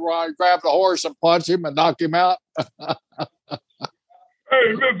you do, Ron? Grab the horse and punch him and knock him out? Hey,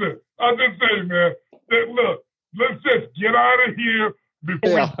 listen, I just say, man, that look, let's just get out of here before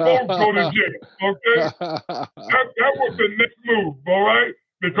we both go to jail, okay? That was the next move, all right?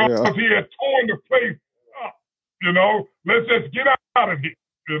 Because he had torn the place up, you know? Let's just get out of here,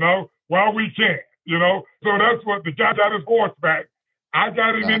 you know, while we can, you know? So that's what the guy got his horse back. I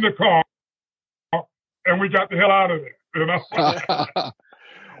got him in the car. And we got the hell out of there, you know.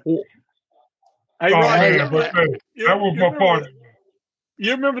 Hey, Ron, that was my party.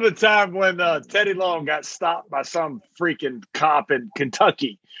 You remember the time when Teddy Long got stopped by some freaking cop in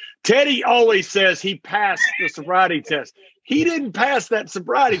Kentucky? Teddy always says he passed the sobriety test. He didn't pass that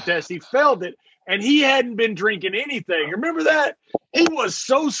sobriety test. He failed it, and he hadn't been drinking anything. Remember that? He was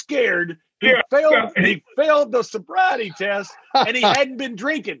so scared. He failed the sobriety test, and he hadn't been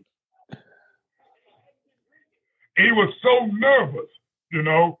drinking. He was so nervous,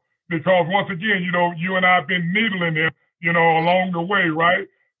 because once again, you and I have been needling him, along the way, right?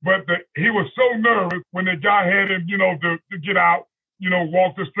 But he was so nervous when the guy had him, to get out,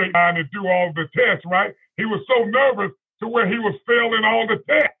 walk the straight line and do all the tests, right? He was so nervous to where he was failing all the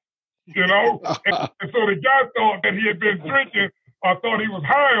tests, and so the guy thought that he had been drinking or thought he was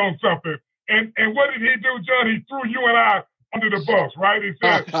high on something. And what did he do, John? He threw you and I under the bus, right? He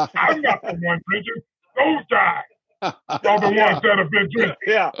said, I'm not the one drinking. Those guys are the ones that have been drinking.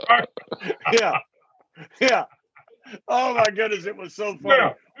 Yeah. Right? Yeah. Oh my goodness, it was so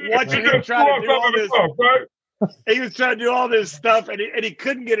funny. Yeah. Watching him try to do all this. Right? He was trying to do all this stuff and he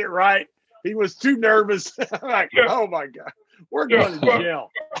couldn't get it right. He was too nervous. Like, oh my God. We're going to jail.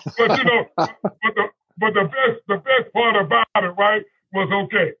 But the best part about it, right, was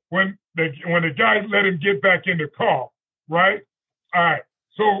okay. When the guy let him get back in the car, right? All right.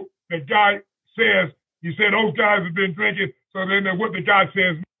 So the guy says, he said, those guys have been drinking. So then what the guy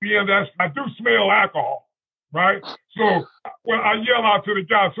says, yeah, I do smell alcohol, right? So I yell out to the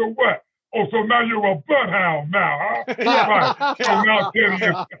guy, so what? Oh, so now you're a bloodhound now, huh? Yeah. Right. So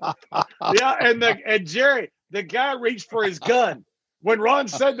now And Jerry, the guy reached for his gun. When Ron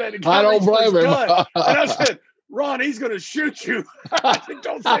said that, the guy I don't reached for his blame him. gun. And I said, Ron, he's going to shoot you. I said,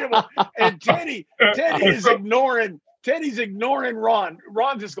 don't say it. And Teddy is ignoring. Teddy's ignoring Ron.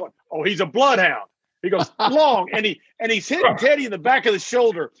 Ron's just going, oh, he's a bloodhound. He goes long, and he's hitting Teddy in the back of the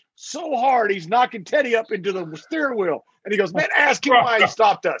shoulder so hard he's knocking Teddy up into the steering wheel. And he goes, man, ask him why he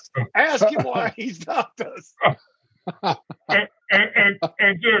stopped us. Ask him why he stopped us.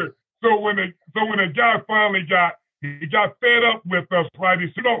 and Jerry, so when the guy finally got fed up with us, right?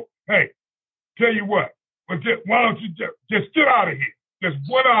 He said, "Oh, hey, tell you what, why don't you just get out of here? Just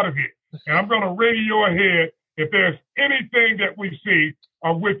get out of here, and I'm gonna radio ahead. If there's anything that we see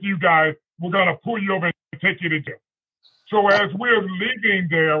with you guys, we're gonna pull you over and take you to jail." So as we're leaving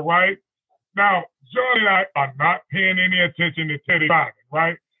there, right now, John and I are not paying any attention to Teddy Simon,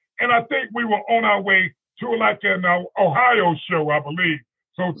 right? And I think we were on our way to like an Ohio show, I believe.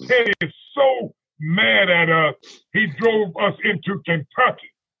 So Teddy is so mad at us, he drove us into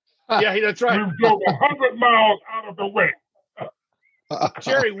Kentucky. Yeah, that's right. We drove 100 miles out of the way.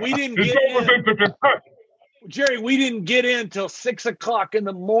 Jerry, we didn't He get drove us into Kentucky. Jerry, we didn't get in till 6 o'clock in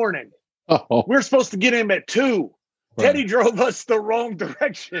the morning. Oh. We're supposed to get in at 2. Right. Teddy drove us the wrong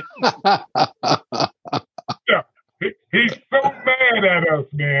direction. Yeah, he's so mad at us,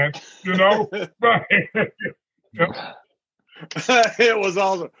 man. Right? Yeah. It was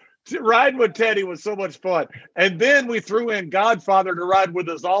awesome. Riding with Teddy was so much fun. And then we threw in Godfather to ride with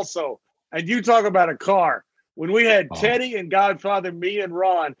us also. And you talk about a car. When we had Teddy and Godfather, me and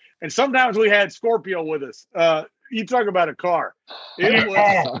Ron, and sometimes we had Scorpio with us. You talk about a car. It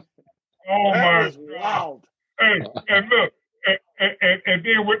was, my was wild. Hey, and look, and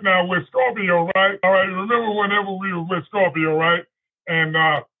then with Scorpio, right? All right, remember whenever we were with Scorpio, right? And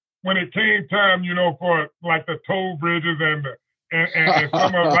when it came time, for like the toll bridges and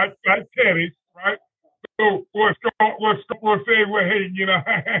some of like Teddy, right? So what Scorpio say? Well, hey,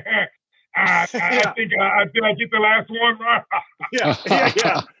 I think did I get the last one right? Yeah.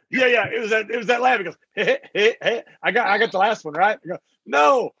 It was that laugh. He goes, hey, I got the last one right. I go,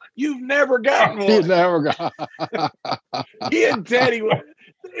 no, you've never gotten one. You've never got. He and Teddy,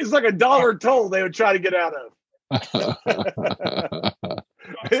 it's like $1 toll they would try to get out of.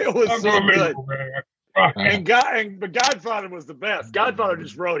 It was so good. Man. But Godfather was the best. Godfather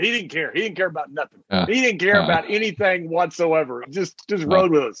just rode. He didn't care. He didn't care about nothing. He didn't care about anything whatsoever. Just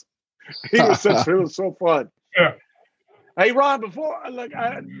rode with us. It was so fun. Yeah. Hey, Ron, before I don't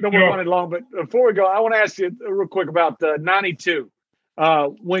want to run it long, but before we go, I want to ask you real quick about 92.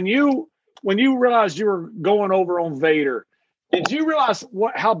 When you realized you were going over on Vader, did you realize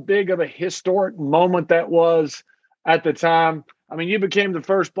how big of a historic moment that was at the time? I mean, you became the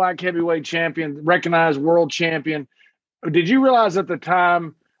first black heavyweight champion, recognized world champion. Did you realize at the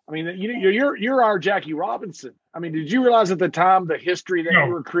time? I mean, you're our Jackie Robinson. I mean, did you realize at the time the history that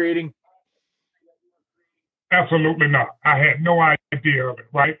you were creating? Absolutely not. I had no idea of it,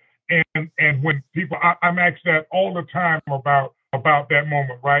 right? And when people, I'm asked that all the time about that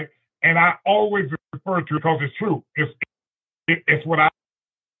moment, right? And I always refer to it because it's true. It's what I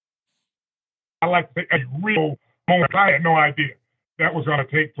like to say a real moment. I had no idea that was going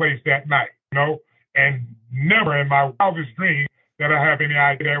to take place that night, and never in my wildest dream that I have any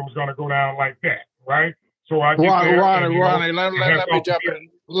idea that it was going to go down like that, right? So I get there, Ronnie,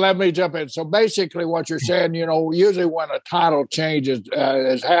 let me jump in. So basically what you're saying, usually when a title change is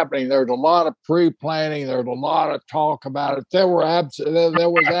happening, there's a lot of pre-planning, there's a lot of talk about it. There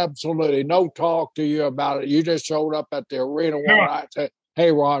was absolutely no talk to you about it. You just showed up at the arena one night and said,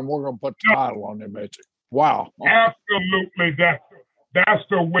 hey, Ron, we're going to put the title on the Mitch. Wow. Absolutely. That's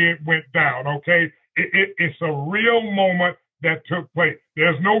the way it went down, okay? It's a real moment that took place.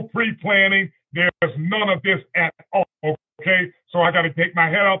 There's no pre-planning. There's none of this at all, okay? So I got to take my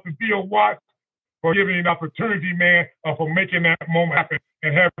head off the field, Watts, for giving me an opportunity, man, for making that moment happen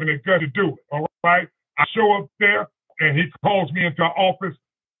and having the gut to do it, all right? I show up there, and he calls me into our office,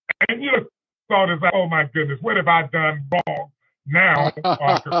 and you thought it's like, oh, my goodness, what have I done wrong now? To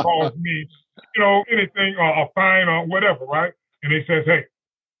cause me, anything, or a fine or whatever, right? And he says, hey,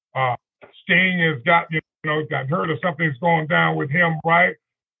 Sting has got hurt or something's going down with him, right?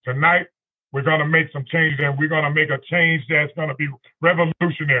 Tonight, we're going to make some changes, and we're going to make a change that's going to be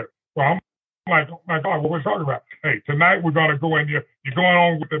revolutionary. So I'm like, oh my God, what we're talking about? Hey, tonight we're going to go in here. You're going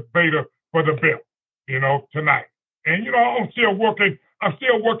on with the beta for the belt, tonight. And, I'm still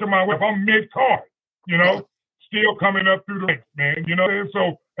working my way. I'm mid-card, still coming up through the ranks, man. And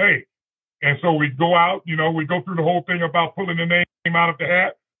so, hey, and so we go out, we go through the whole thing about pulling the name out of the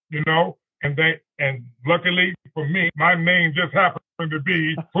hat, and luckily for me, my name just happened to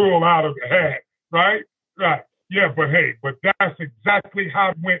be pulled out of the hat, right? Right. Yeah, but that's exactly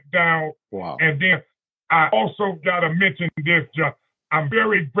how it went down. Wow. And then I also got to mention this, John. I'm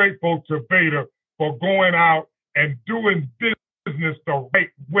very grateful to Vader for going out and doing business the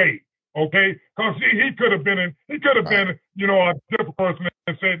right way, okay? Because he could have been, a different person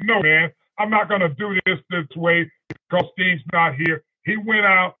and said, no, man, I'm not going to do this way because Steve's not here. He went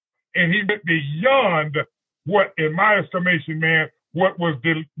out and he went beyond what, in my estimation, man, what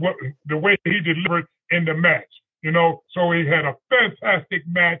the way he delivered in the match. So he had a fantastic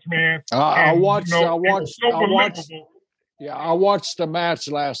match, man. I watched the match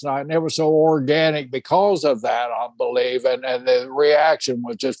last night, and it was so organic because of that, I believe, and the reaction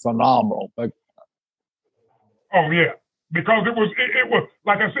was just phenomenal. But oh yeah, because it was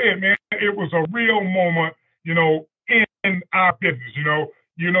like I said, man, it was a real moment, in our business.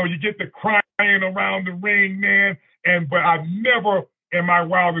 You get the crying around the ring, man, but I never in my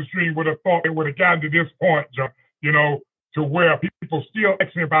wildest dream would have thought it would have gotten to this point, John, to where people still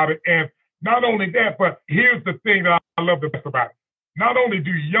asking about it. And not only that, but here's the thing that I love the best about it. Not only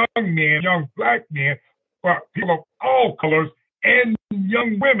do young black men, but people of all colors and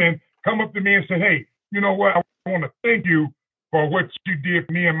young women come up to me and say, hey, you know what? I want to thank you for what you did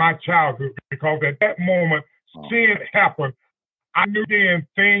for me in my childhood, because at that moment, seeing it happen, I knew then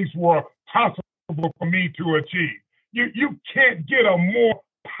things were possible for me to achieve. You can't get a more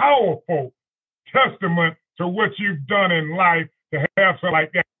powerful testament to what you've done in life to have something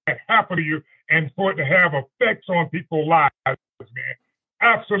like that happen to you and for it to have effects on people's lives, man.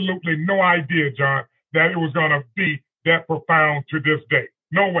 Absolutely no idea, John, that it was going to be that profound to this day.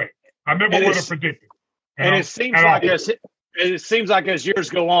 No way. I never would have predicted. And it seems like as years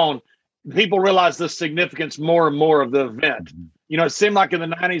go on, people realize the significance more and more of the event. It seemed like in the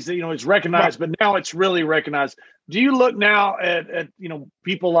 90s, it's recognized, but now it's really recognized. Do you look now at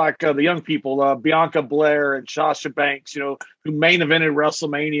people like the young people, Bianca Blair and Sasha Banks, who main evented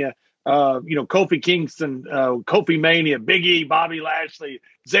WrestleMania, Kofi Kingston, Kofi Mania, Big E, Bobby Lashley,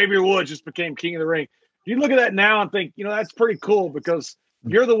 Xavier Woods just became King of the Ring. Do you look at that now and think, that's pretty cool because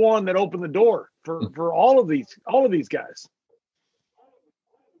you're the one that opened the door for all of these guys?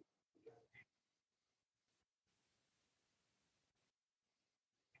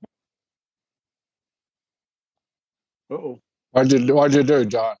 Uh-oh. What'd you do,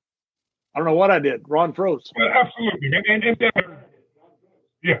 John? I don't know what I did. Ron froze. Well, absolutely. And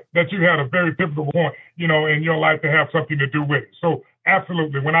that you had a very pivotal point, in your life to have something to do with it. So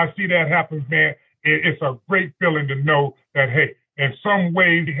absolutely. When I see that happen, man, it's a great feeling to know that, hey, in some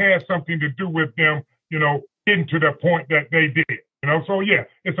way it had something to do with them, getting to the point that they did, So yeah,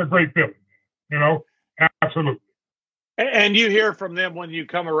 it's a great feeling, absolutely. And you hear from them when you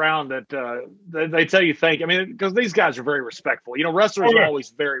come around that they tell you thank you. I mean, because these guys are very respectful. wrestlers are always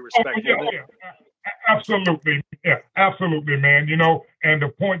very respectful. Absolutely. Yeah, absolutely, man. And the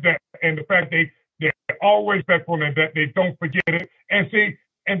point and the fact they're always respectful and that they don't forget it. And see,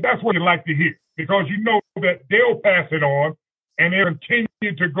 and that's what you like to hear, because that they'll pass it on and they'll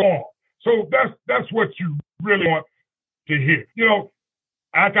continue to go on. So that's what you really want to hear.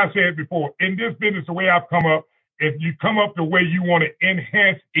 Like I said before, in this business, the way I've come up if you come up the way you want to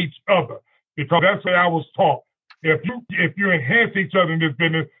enhance each other, because that's what I was taught. If you enhance each other in this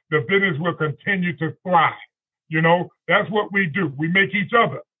business, the business will continue to thrive. You know, that's what we do. We make each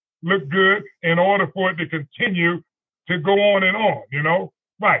other look good in order for it to continue to go on and on, you know?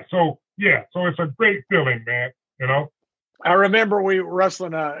 Right. So, yeah. So it's a great feeling, man, you know? I remember we were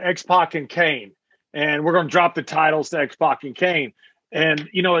wrestling X-Pac and Kane, and we're going to drop the titles to X-Pac and Kane. And,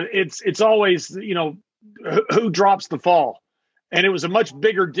 you know, it's always, you know, who drops the fall. And it was a much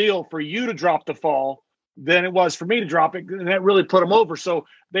bigger deal for you to drop the fall than it was for me to drop it. And that really put them over. So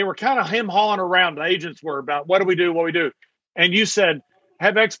they were kind of him-hawing around, the agents were, about what do we do? And you said,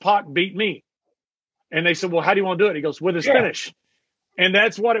 have X-Pac beat me. And they said, well, how do you want to do it? He goes, with his finish. And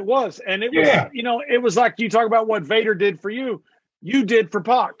that's what it was. And it was, you know, it was like you talk about what Vader did for you. You did for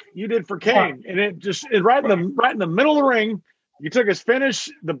Pac. You did for Kane. And it just right in the middle of the ring, you took his finish,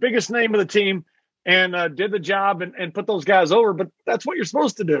 the biggest name of the team, and did the job and put those guys over. But that's what you're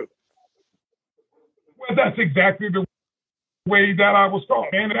supposed to do. Well, that's exactly the way that I was taught.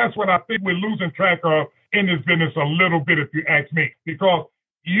 And that's what I think we're losing track of in this business a little bit, if you ask me. Because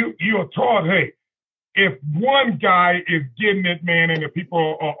you are taught, hey, if one guy is getting it, man, and the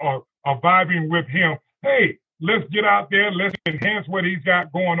people are vibing with him, hey, let's get out there, let's enhance what he's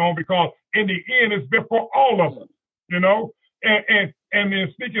got going on, because in the end, it's been for all of us, you know? And then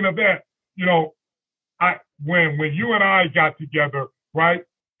speaking of that, you know, when you and I got together, right?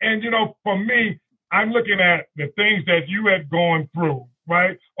 And, you know, for me, I'm looking at the things that you had gone through,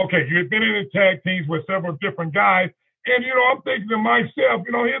 right? Okay, you had been in the tag teams with several different guys. And, you know, I'm thinking to myself,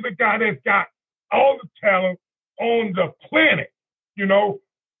 you know, here's a guy that's got all the talent on the planet. You know,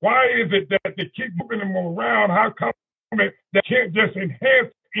 why is it that they keep moving him around? How come they can't just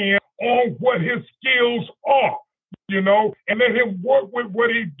enhance him on what his skills are, you know, and let him work with what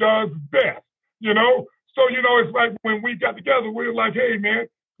he does best, you know? So, you know, it's like when we got together, we were like, hey, man,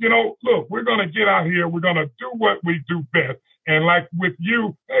 you know, look, we're going to get out here. We're going to do what we do best. And like with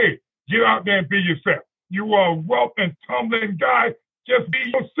you, hey, get out there and be yourself. You are a rough and tumbling guy. Just be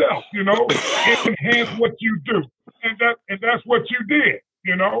yourself, you know, enhance what you do. And that's what you did,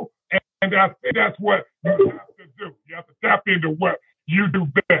 you know. And I think that's what you have to do. You have to tap into what you do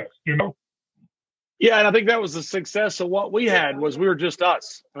best, you know. Yeah, and I think that was the success of what we had, was we were just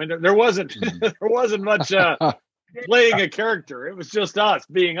us. I mean, there wasn't much playing a character. It was just us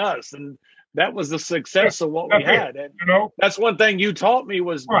being us. And that was the success of what we had. And you know, that's one thing you taught me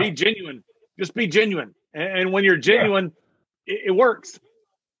was be genuine. Just be genuine. And when you're genuine, it works.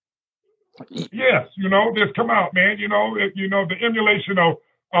 Yes, you know, just come out, man. You know, the emulation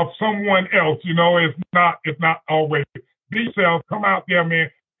of someone else, you know, is not always. Be yourself. Come out there, man.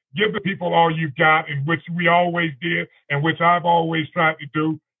 Give the people all you got, and which we always did, and which I've always tried to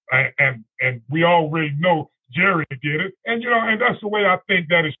do, and we already know Jerry did it, and you know, and that's the way I think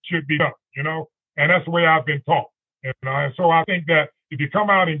that it should be done, you know, and that's the way I've been taught, you know, and so I think that if you come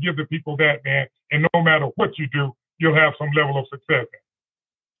out and give the people that, man, and no matter what you do, you'll have some level of success.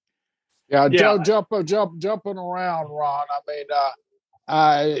 Yeah. Jumping around, Ron. I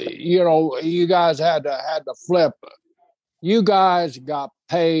mean, you know, you guys had to flip. You guys got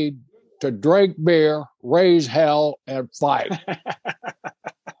paid to drink beer, raise hell, and fight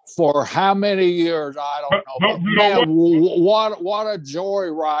for how many years? I don't know. But man, what a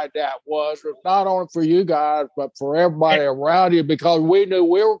joyride that was! Not only for you guys, but for everybody around you, because we knew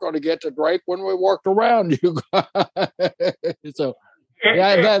we were going to get to drink when we worked around you guys. So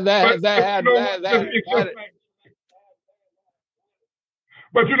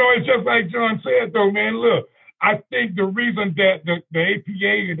But you know, it's just like John said, though, man. Look, I think the reason that the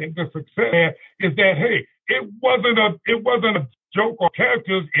APA and the success is that, hey, it wasn't a joke or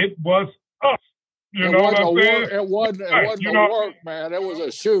characters. It was us. You know what I'm saying? It wasn't a work, man. It was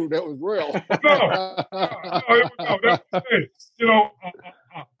a shoot. It was real. You know,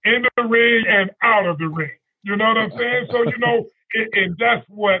 in the ring and out of the ring. You know what I'm saying? So, you know, and that's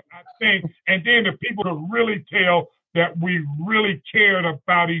what I think. And then the people to really tell that we really cared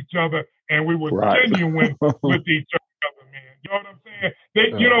about each other and we were genuine with each other, man. You know what I'm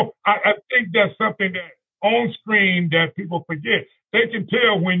saying? You know, I think that's something that on screen that people forget. They can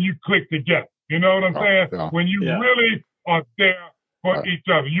tell when you click together. You know what I'm saying? Yeah. When you really are there for each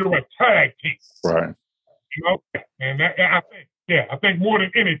other. You're a tag team. Right. You know? And that, I think more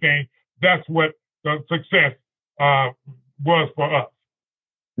than anything, that's what the success was for us.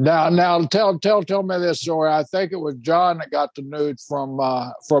 Now, tell me this story. I think it was John that got the news from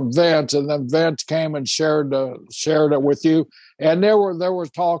Vince, and then Vince came and shared it with you. And there was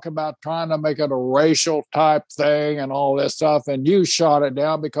talk about trying to make it a racial type thing and all this stuff, and you shot it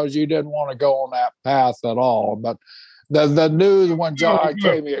down because you didn't want to go on that path at all. But the news when John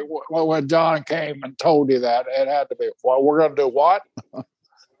came and told you that, it had to be, well, we're going to do what?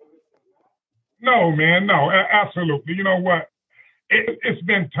 No, man, no, absolutely. You know what? It's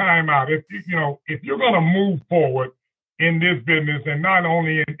been time out. If you're going to move forward in this business, and not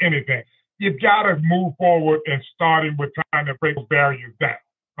only in anything, you've got to move forward and starting with trying to break barriers down.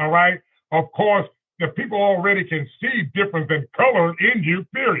 All right. Of course, the people already can see difference in color in you.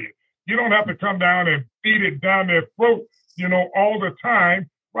 Period. You don't have to come down and beat it down their throat, all the time.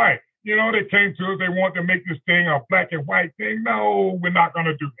 Right. They came to us. They want to make this thing a black and white thing. No, we're not going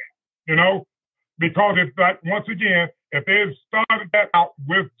to do that. Because if that, once again, if they had started that out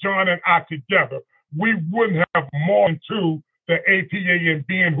with John and I together, we wouldn't have more into the APA and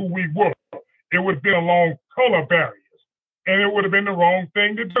being who we were. It would have been along color barriers, and it would have been the wrong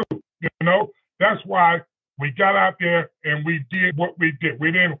thing to do. That's why we got out there and we did what we did.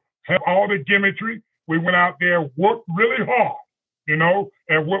 We didn't have all the gimmickry. We went out there, worked really hard,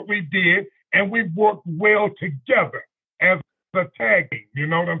 at what we did, and we worked well together as a tag team. You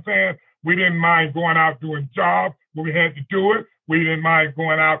know what I'm saying? We didn't mind going out doing jobs when we had to do it. We didn't mind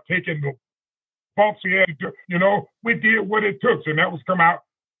going out taking the bumps we had to do. We did what it took. And that was come out,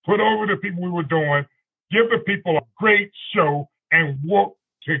 put over the people we were doing, give the people a great show, and work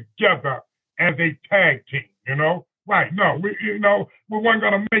together as a tag team, Right. No, we weren't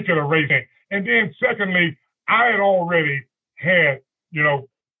going to make it a race thing. And then secondly, I had already had,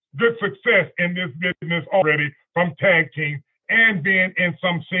 good success in this business already from tag team and being in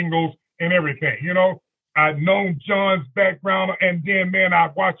some singles and everything. I'd known John's background, and then, man,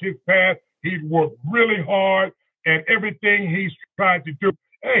 I'd watch his past. He'd worked really hard at everything he's tried to do.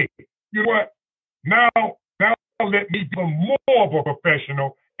 Hey, you know what? Now let me be more of a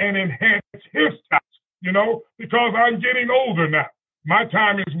professional and enhance his talents, because I'm getting older now. My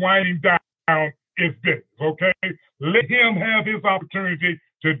time is winding down. It's business, okay? Let him have his opportunity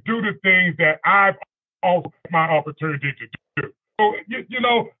to do the things that I've also had my opportunity to do. So,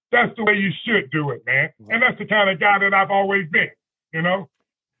 that's the way you should do it, man. And that's the kind of guy that I've always been,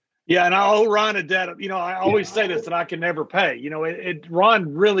 Yeah, and I owe Ron a debt. I always say this, that I can never pay.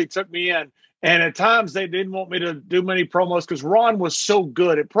 Ron really took me in. And at times they didn't want me to do many promos because Ron was so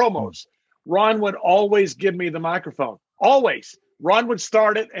good at promos. Ron would always give me the microphone. Always. Ron would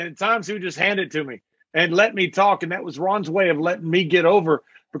start it, and at times he would just hand it to me and let me talk. And that was Ron's way of letting me get over,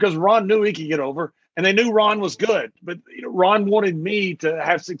 because Ron knew he could get over. And they knew Ron was good, but Ron wanted me to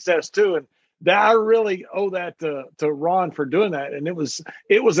have success too. And that I really owe that to Ron for doing that. And it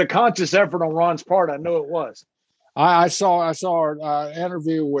was a conscious effort on Ron's part. I know it was. I saw an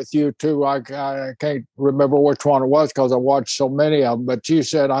interview with you too. I can't remember which one it was because I watched so many of them. But you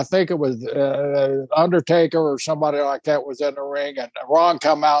said, I think it was Undertaker or somebody like that was in the ring, and Ron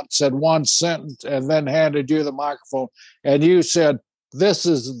come out and said one sentence and then handed you the microphone, and you said, "This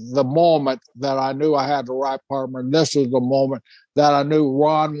is the moment that I knew I had the right partner. And this is the moment that I knew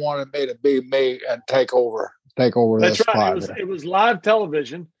Ron wanted me to be me and take over That's this right. spot." It was live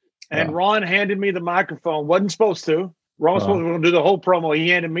television, and Ron handed me the microphone. Wasn't supposed to. Ron was supposed to do the whole promo. He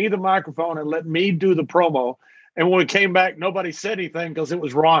handed me the microphone and let me do the promo. And when we came back, nobody said anything because it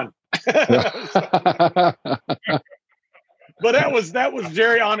was Ron. But that was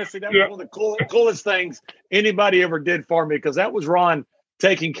Jerry. Honestly, that was one of the coolest things anybody ever did for me, because that was Ron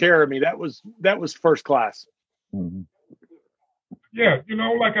taking care of me. That was first class. Mm-hmm. Yeah,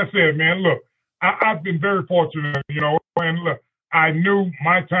 like I said, man, look, I've been very fortunate, and look, I knew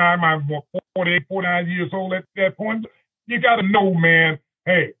my time. I'm 48, 49 years old at that point. You got to know, man,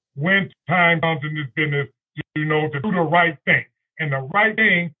 hey, when time comes in this business, to do the right thing. And the right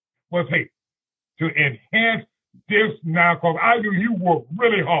thing was, hey, to enhance this now, because I knew you worked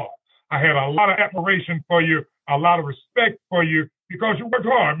really hard. I had a lot of admiration for you, a lot of respect for you, because you worked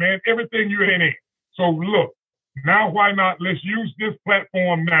hard, man, everything you had in. So look, now why not? Let's use this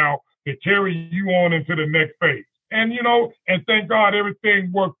platform now to carry you on into the next phase. And, and thank God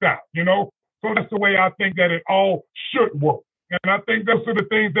everything worked out, So that's the way I think that it all should work. And I think those are the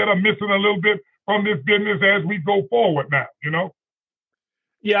things that are missing a little bit from this business as we go forward now,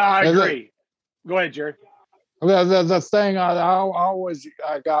 Yeah, I agree. Go ahead, Jerry. The thing I always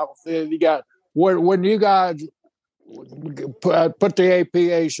got, you got, when you guys put the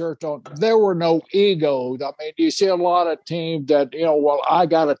APA shirt on, there were no egos. I mean, you see a lot of teams that, well, I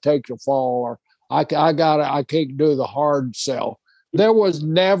got to take the fall, or I can't do the hard sell. There was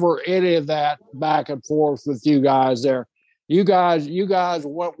never any of that back and forth with you guys there. You guys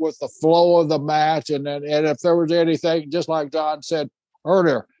went with the flow of the match, and if there was anything, just like John said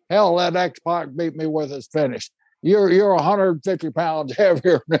earlier, hell, let X-Pac beat me with his finish. You're 150 pounds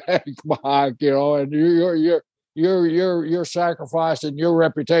heavier than X-Pac, and you're sacrificing your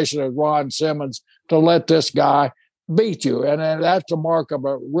reputation as Ron Simmons to let this guy beat you, and that's the mark of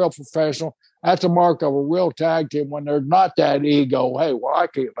a real professional. That's a mark of a real tag team when there's not that ego. Hey, well, I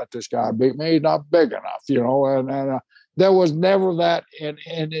can't let this guy beat me. He's not big enough, and there was never that in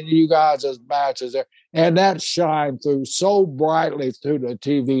you guys' as matches there. And that shined through so brightly through the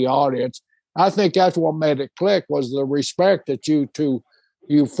TV audience. I think that's what made it click, was the respect that you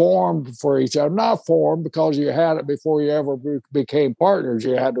formed for each other. Not formed because you had it before you ever became partners.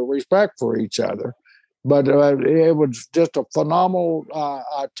 You had the respect for each other. But it was just a phenomenal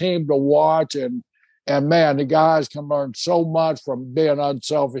team to watch. And man, the guys can learn so much from being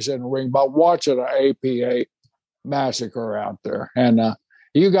unselfish in the ring by watching an APA massacre out there. And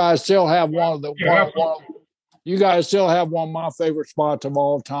you guys still have you guys still have one of my favorite spots of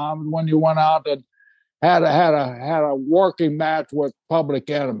all time when you went out and had a working match with Public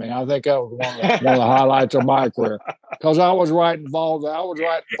Enemy. I think that was one of the highlights of my career, because I was right involved. I was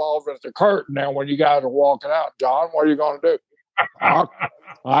right involved at the curtain there when you guys are walking out. John, what are you going to do?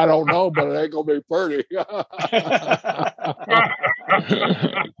 I don't know, but it ain't going to be pretty.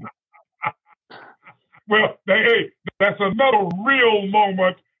 Well, hey, that's another real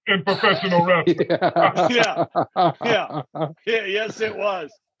moment in professional wrestling. Yeah, yes, it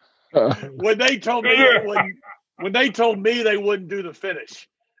was. When they told me when they told me they wouldn't do the finish,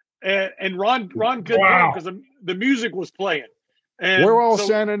 and Ron couldn't do it because the music was playing, and we're all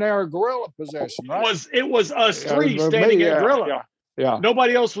standing there in gorilla position, right? It was us three standing at gorilla. Yeah.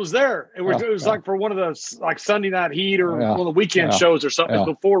 Nobody else was there. It was like for one of the like Sunday Night Heat or one of the weekend shows or something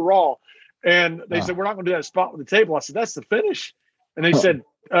before Raw, and they said, we're not going to do that spot with the table. I said, that's the finish, and they said,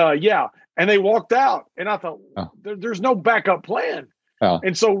 yeah, and they walked out, and I thought there's no backup plan.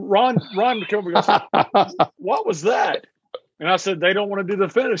 And so Ron came over and goes, what was that? And I said, they don't want to do the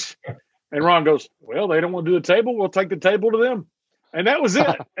finish. And Ron goes, well, they don't want to do the table. We'll take the table to them. And that was it.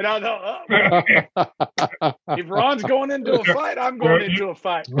 And I thought, if Ron's going into a fight, I'm going into a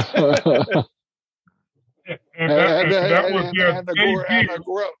fight. And that was their debut.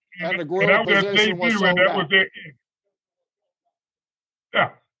 And the gorilla position was sold out. Yeah.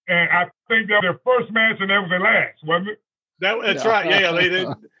 And I think that was their first match and that was their last, wasn't it? That's right. Yeah,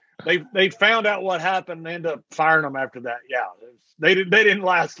 they found out what happened and ended up firing them after that. Yeah, they didn't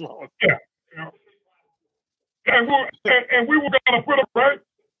last long. Yeah. And we were going to put them right.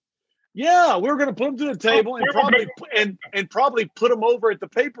 Yeah, we were going to put them to the table and probably put them over at the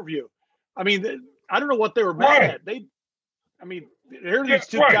pay-per-view. I mean, I don't know what they were mad at. Here are these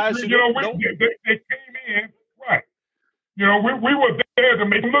two guys who they came in right. We were there to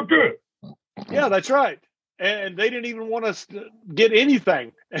make them look good. Yeah, that's right. And they didn't even want us to get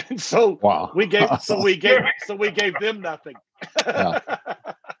anything, and so we gave them nothing.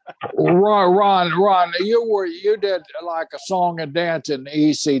 Ron, you did like a song and dance in the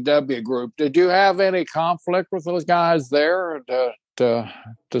ECW group. Did you have any conflict with those guys there to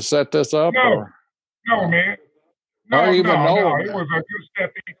set this up? No, man. No. It was a good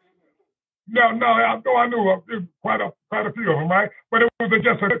step. No. I knew quite a few of them, right? But it was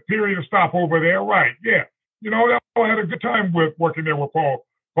just a period of stop over there, right? Yeah. I had a good time working there with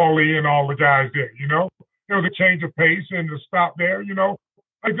Paulie and all the guys there, There was a change of pace and the stop there,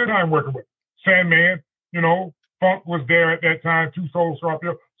 a good time working with Sandman, Funk was there at that time, Two Soul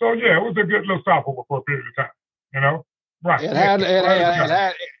Scorpio. So, yeah, it was a good little stopover for a period of time, Right. It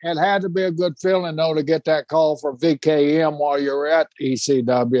had to be a good feeling, though, to get that call from VKM while you're at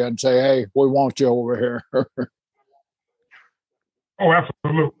ECW and say, hey, we want you over here. Oh,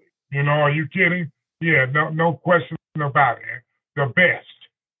 absolutely. Are you kidding? Yeah, no question about it. The best.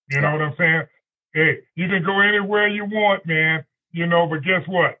 You know what I'm saying? Hey, you can go anywhere you want, man. But guess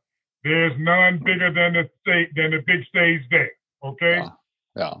what? There's none bigger than the big stage there. Okay?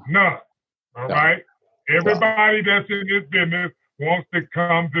 None. All right? Everybody that's in this business wants to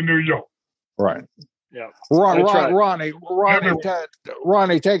come to New York. Right. Yeah. Ronnie,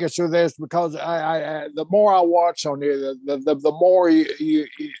 take us through this, because I the more I watch on you, the more you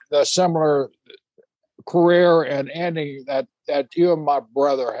the similar career and ending that you and my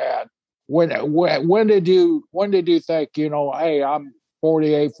brother had. When did you think, hey, I'm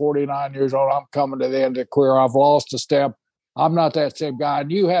 48, 49 years old, I'm coming to the end of the career, I've lost a step, I'm not that same guy?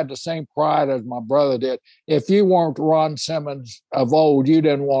 And you had the same pride as my brother did. If you weren't Ron Simmons of old, you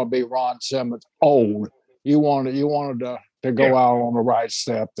didn't want to be Ron Simmons old. You wanted to go out on the right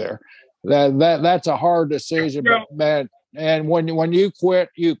step there. That's a hard decision, but man. And when you quit,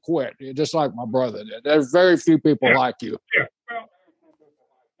 you quit. Just like my brother did. There's very few people like you.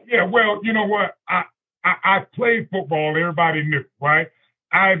 Well, you know what? I played football. Everybody knew, right?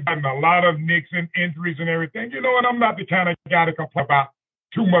 I've gotten a lot of nicks and injuries and everything, you know, and I'm not the kind of guy to complain about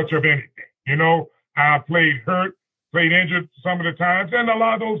too much of anything. You know, I played hurt, played injured some of the times, and a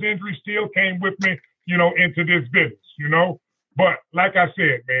lot of those injuries still came with me, you know, into this business, you know. But like I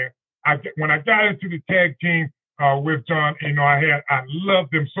said, man, when I got into the tag team with John, you know, I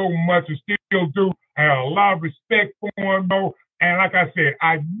loved him so much and still do. I had a lot of respect for him, though. And like I said,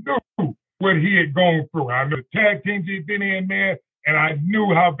 I knew what he had gone through. I knew the tag teams he'd been in, man, and I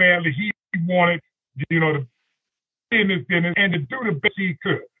knew how badly he wanted, you know, to be in this business and to do the best he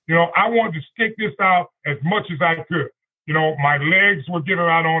could. You know, I wanted to stick this out as much as I could. You know, my legs were giving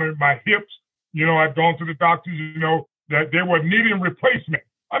out on it, my hips, you know, I'd gone to the doctors, you know, that they were needing replacement.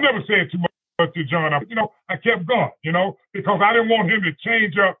 I never said too much to John. You know, I kept going, you know, because I didn't want him to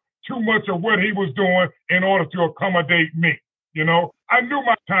change up too much of what he was doing in order to accommodate me. You know, I knew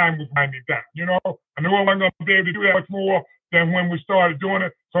my time was winding down. You know, I knew I wasn't going to be able to do that much more than when we started doing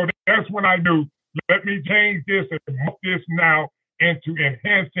it. So that's when I knew, let me change this and move this now into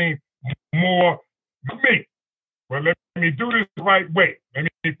enhancing more me. But let me do this the right way. Let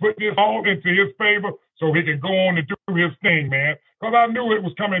me put this all into his favor so he can go on and do his thing, man. Because I knew it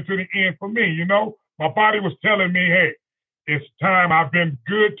was coming to the end for me, you know. My body was telling me, hey, it's time. I've been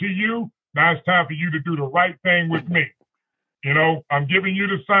good to you. Now it's time for you to do the right thing with me. You know, I'm giving you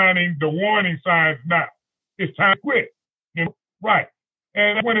the warning signs now. It's time to quit. You know, right.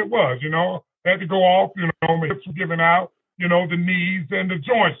 And that's when it was, you know, I had to go off, you know, my hips were giving out, you know, the knees and the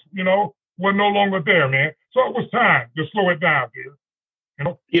joints, you know, were no longer there, man. So it was time to slow it down, dude.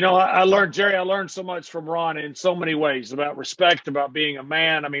 I learned, Jerry, I learned so much from Ron in so many ways about respect, about being a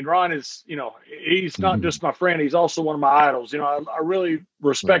man. I mean, Ron is, you know, he's not just my friend. He's also one of my idols. You know, I really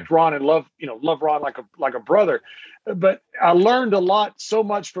respect Ron and love Ron like a brother. But I learned a lot, so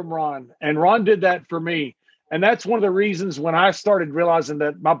much from Ron, and Ron did that for me. And that's one of the reasons when I started realizing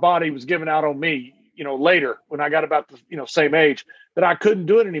that my body was giving out on me, you know, later when I got about the, you know, same age, that I couldn't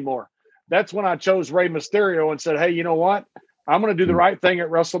do it anymore. That's when I chose Rey Mysterio and said, hey, you know what? I'm going to do the right thing at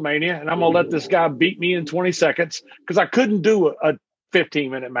WrestleMania, and I'm going to let this guy beat me in 20 seconds because I couldn't do a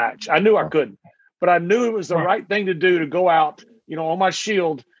 15-minute match. I knew I couldn't, but I knew it was the right thing to do, to go out, you know, on my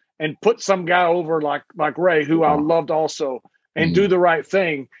shield and put some guy over like Rey, who I loved also, and do the right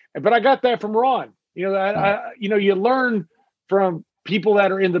thing. But I got that from Ron. You know, you learn from people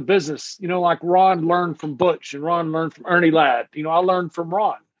that are in the business, you know, like Ron learned from Butch and Ron learned from Ernie Ladd. You know, I learned from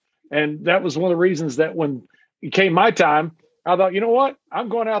Ron. And that was one of the reasons that when it came my time, I thought, you know what? I'm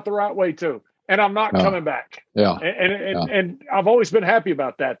going out the right way too. And I'm not coming back. Yeah. And I've always been happy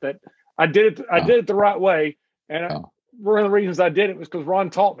about that I did it. I did it the right way. And one of the reasons I did it was because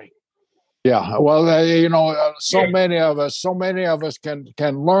Ron taught me. Yeah. Well, you know, so many of us can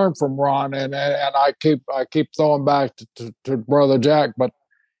learn from Ron, and I keep throwing back to Brother Jack, but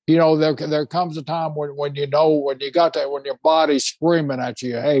you know, there comes a time when you know, when your body's screaming at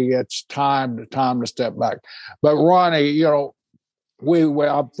you, hey, it's time to step back. But Ronnie, you know,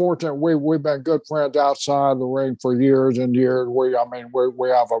 I'm fortunate. We've been good friends outside the ring for years and years. We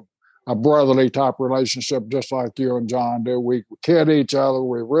have a brotherly type relationship, just like you and John do. We kid each other,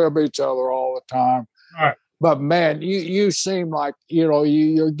 we rib each other all the time. Right. But man, you seem like, you know,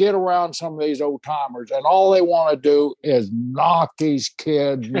 you get around some of these old timers, and all they want to do is knock these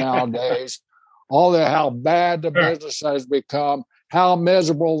kids nowadays. How bad the business has become, how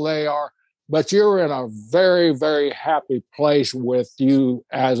miserable they are. But you're in a very, very happy place with you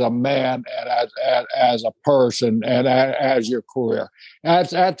as a man and as a person and as your career.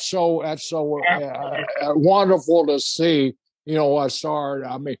 That's so wonderful to see. You know, a star.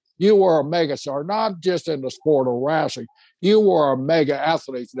 I mean, you were a mega star, not just in the sport of wrestling. You were a mega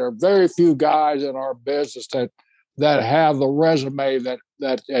athlete. There are very few guys in our business that have the resume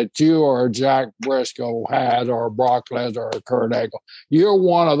that you or Jack Briscoe had, or Brock Lesnar or Kurt Angle. You're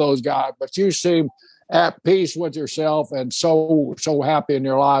one of those guys, but you seem at peace with yourself and so happy in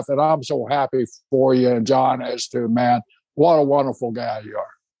your life. And I'm so happy for you, and John is too, man. What a wonderful guy you are.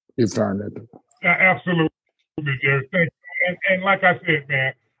 You've turned into. Absolutely, Jerry. Thank you. And like I said,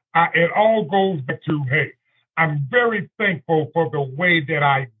 man, it all goes back to, hey, I'm very thankful for the way that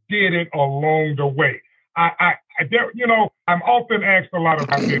I did it along the way. You know, I'm often asked a lot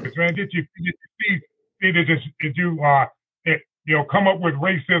about this, man. Did you come up with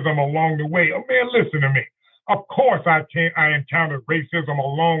racism along the way? Oh man, listen to me. Of course I encountered racism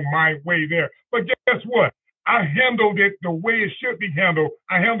along my way there. But guess what? I handled it the way it should be handled.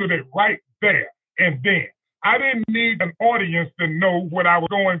 I handled it right there and then. I didn't need an audience to know what I was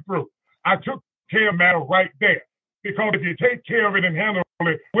going through. I took care of the matter right there. Because if you take care of it and handle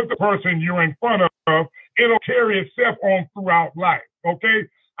it with the person you're in front of, it'll carry itself on throughout life. Okay?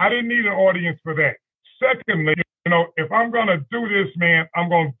 I didn't need an audience for that. Secondly, if I'm going to do this, man, I'm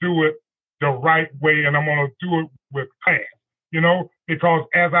going to do it the right way, and I'm going to do it with class, because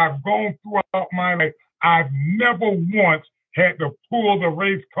as I've gone throughout my life, I've never once had to pull the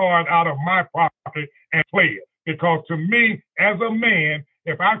race card out of my pocket and play it. Because to me, as a man,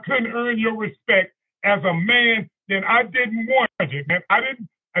 if I couldn't earn your respect as a man, then I didn't want it, man. I didn't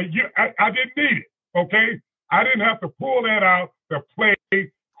need it, okay? I didn't have to pull that out to play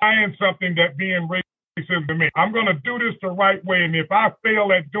playing something that being racist to me. I'm going to do this the right way, and if I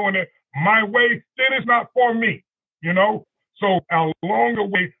fail at doing it my way, then it's not for me, So along the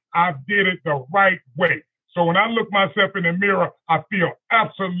way, I did it the right way. So when I look myself in the mirror, I feel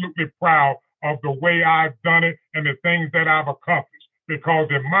absolutely proud of the way I've done it and the things that I've accomplished. Because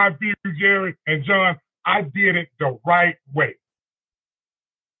in my view, Jerry and John, I did it the right way.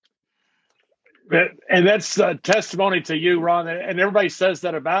 And that's a testimony to you, Ron. And everybody says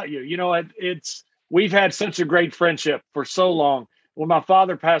that about you. We've had such a great friendship for so long. When my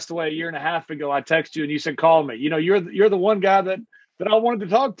father passed away a year and a half ago, I texted you and you said, call me. You're the one guy that I wanted to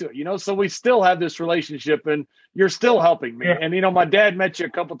talk to, so we still have this relationship and you're still helping me. Yeah. And, my dad met you a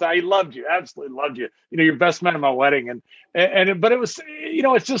couple of times. He loved you, absolutely loved you. You're best man at my wedding. But it was,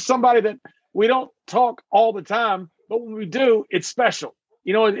 it's just somebody that we don't talk all the time, but when we do, it's special.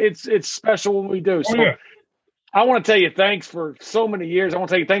 It's special when we do. So I want to tell you thanks for so many years. I want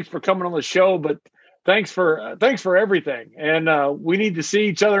to tell you thanks for coming on the show, but thanks for everything. And we need to see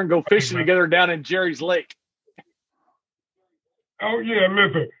each other and go fishing together down in Jerry's Lake. Oh, yeah,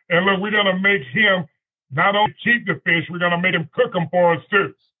 listen. And look, we're going to make him not only keep the fish, we're going to make him cook them for us,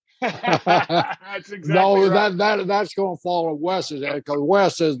 too. That's exactly right. That's going to fall on Wes's head because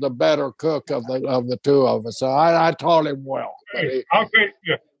Wes is the better cook of the two of us. So I taught him well. Hey, I'll take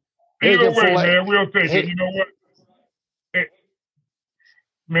it. Either way, man, we'll take it. You know what? Hey,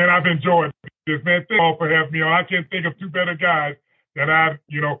 man, I've enjoyed this, man. Thank you all for having me on. I can't think of two better guys that I,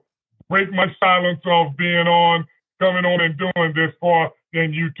 break my silence off being on, coming on and doing this for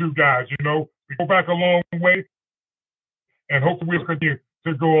than you two guys. We go back a long way, and hopefully we'll continue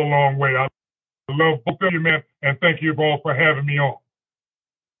to go a long way. I love both of you, man, and thank you all for having me on.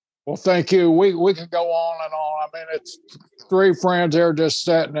 Well, thank you. We can go on and on. I mean, it's three friends here just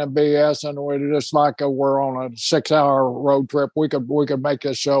sitting and BS, and we're just like we're on a 6-hour road trip. We could make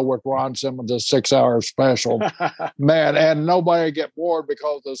this show with Ron Simmons a 6-hour special, man, and nobody get bored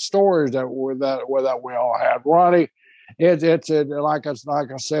because the stories that we all had. Ronnie, it's like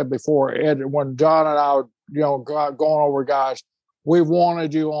I said before. When John and I, going over guys. We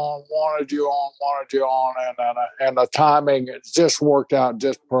wanted you on, and the timing just worked out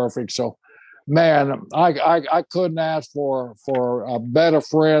just perfect. So, man, I couldn't ask for a better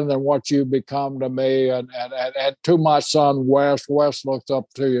friend than what you become to me, and to my son Wes. Wes looks up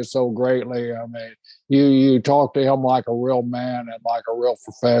to you so greatly. I mean, you talk to him like a real man and like a real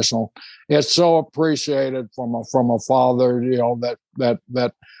professional. It's so appreciated from a father,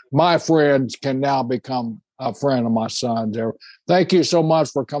 that my friends can now become a friend of my son's. Thank you so much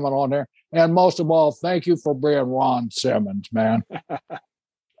for coming on here. And most of all, thank you for being Ron Simmons, man. Man.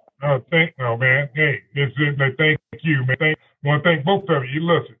 Hey, thank you, man. I want to thank both of you.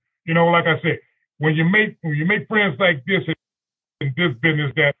 Listen, like I said, when you make friends like this in this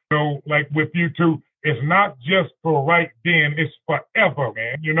business, that like with you two, it's not just for right then, it's forever,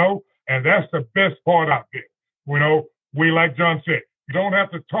 man. And that's the best part out there. We, like John said, you don't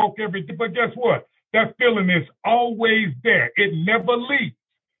have to talk every day, but guess what? That feeling is always there. It never leaves.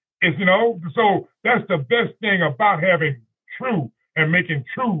 So that's the best thing about having true and making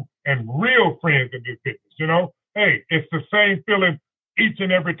true and real friends in this business. Hey, it's the same feeling each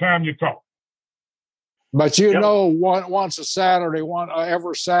and every time you talk. But once a Saturday,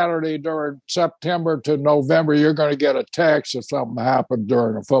 every Saturday during September to November, you're going to get a text if something happened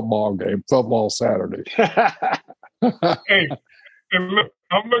during a football game, football Saturday. Hey, and look,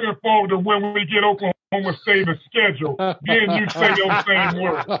 I'm looking forward to when we get Oklahoma State the schedule. Then you say those same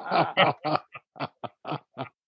words.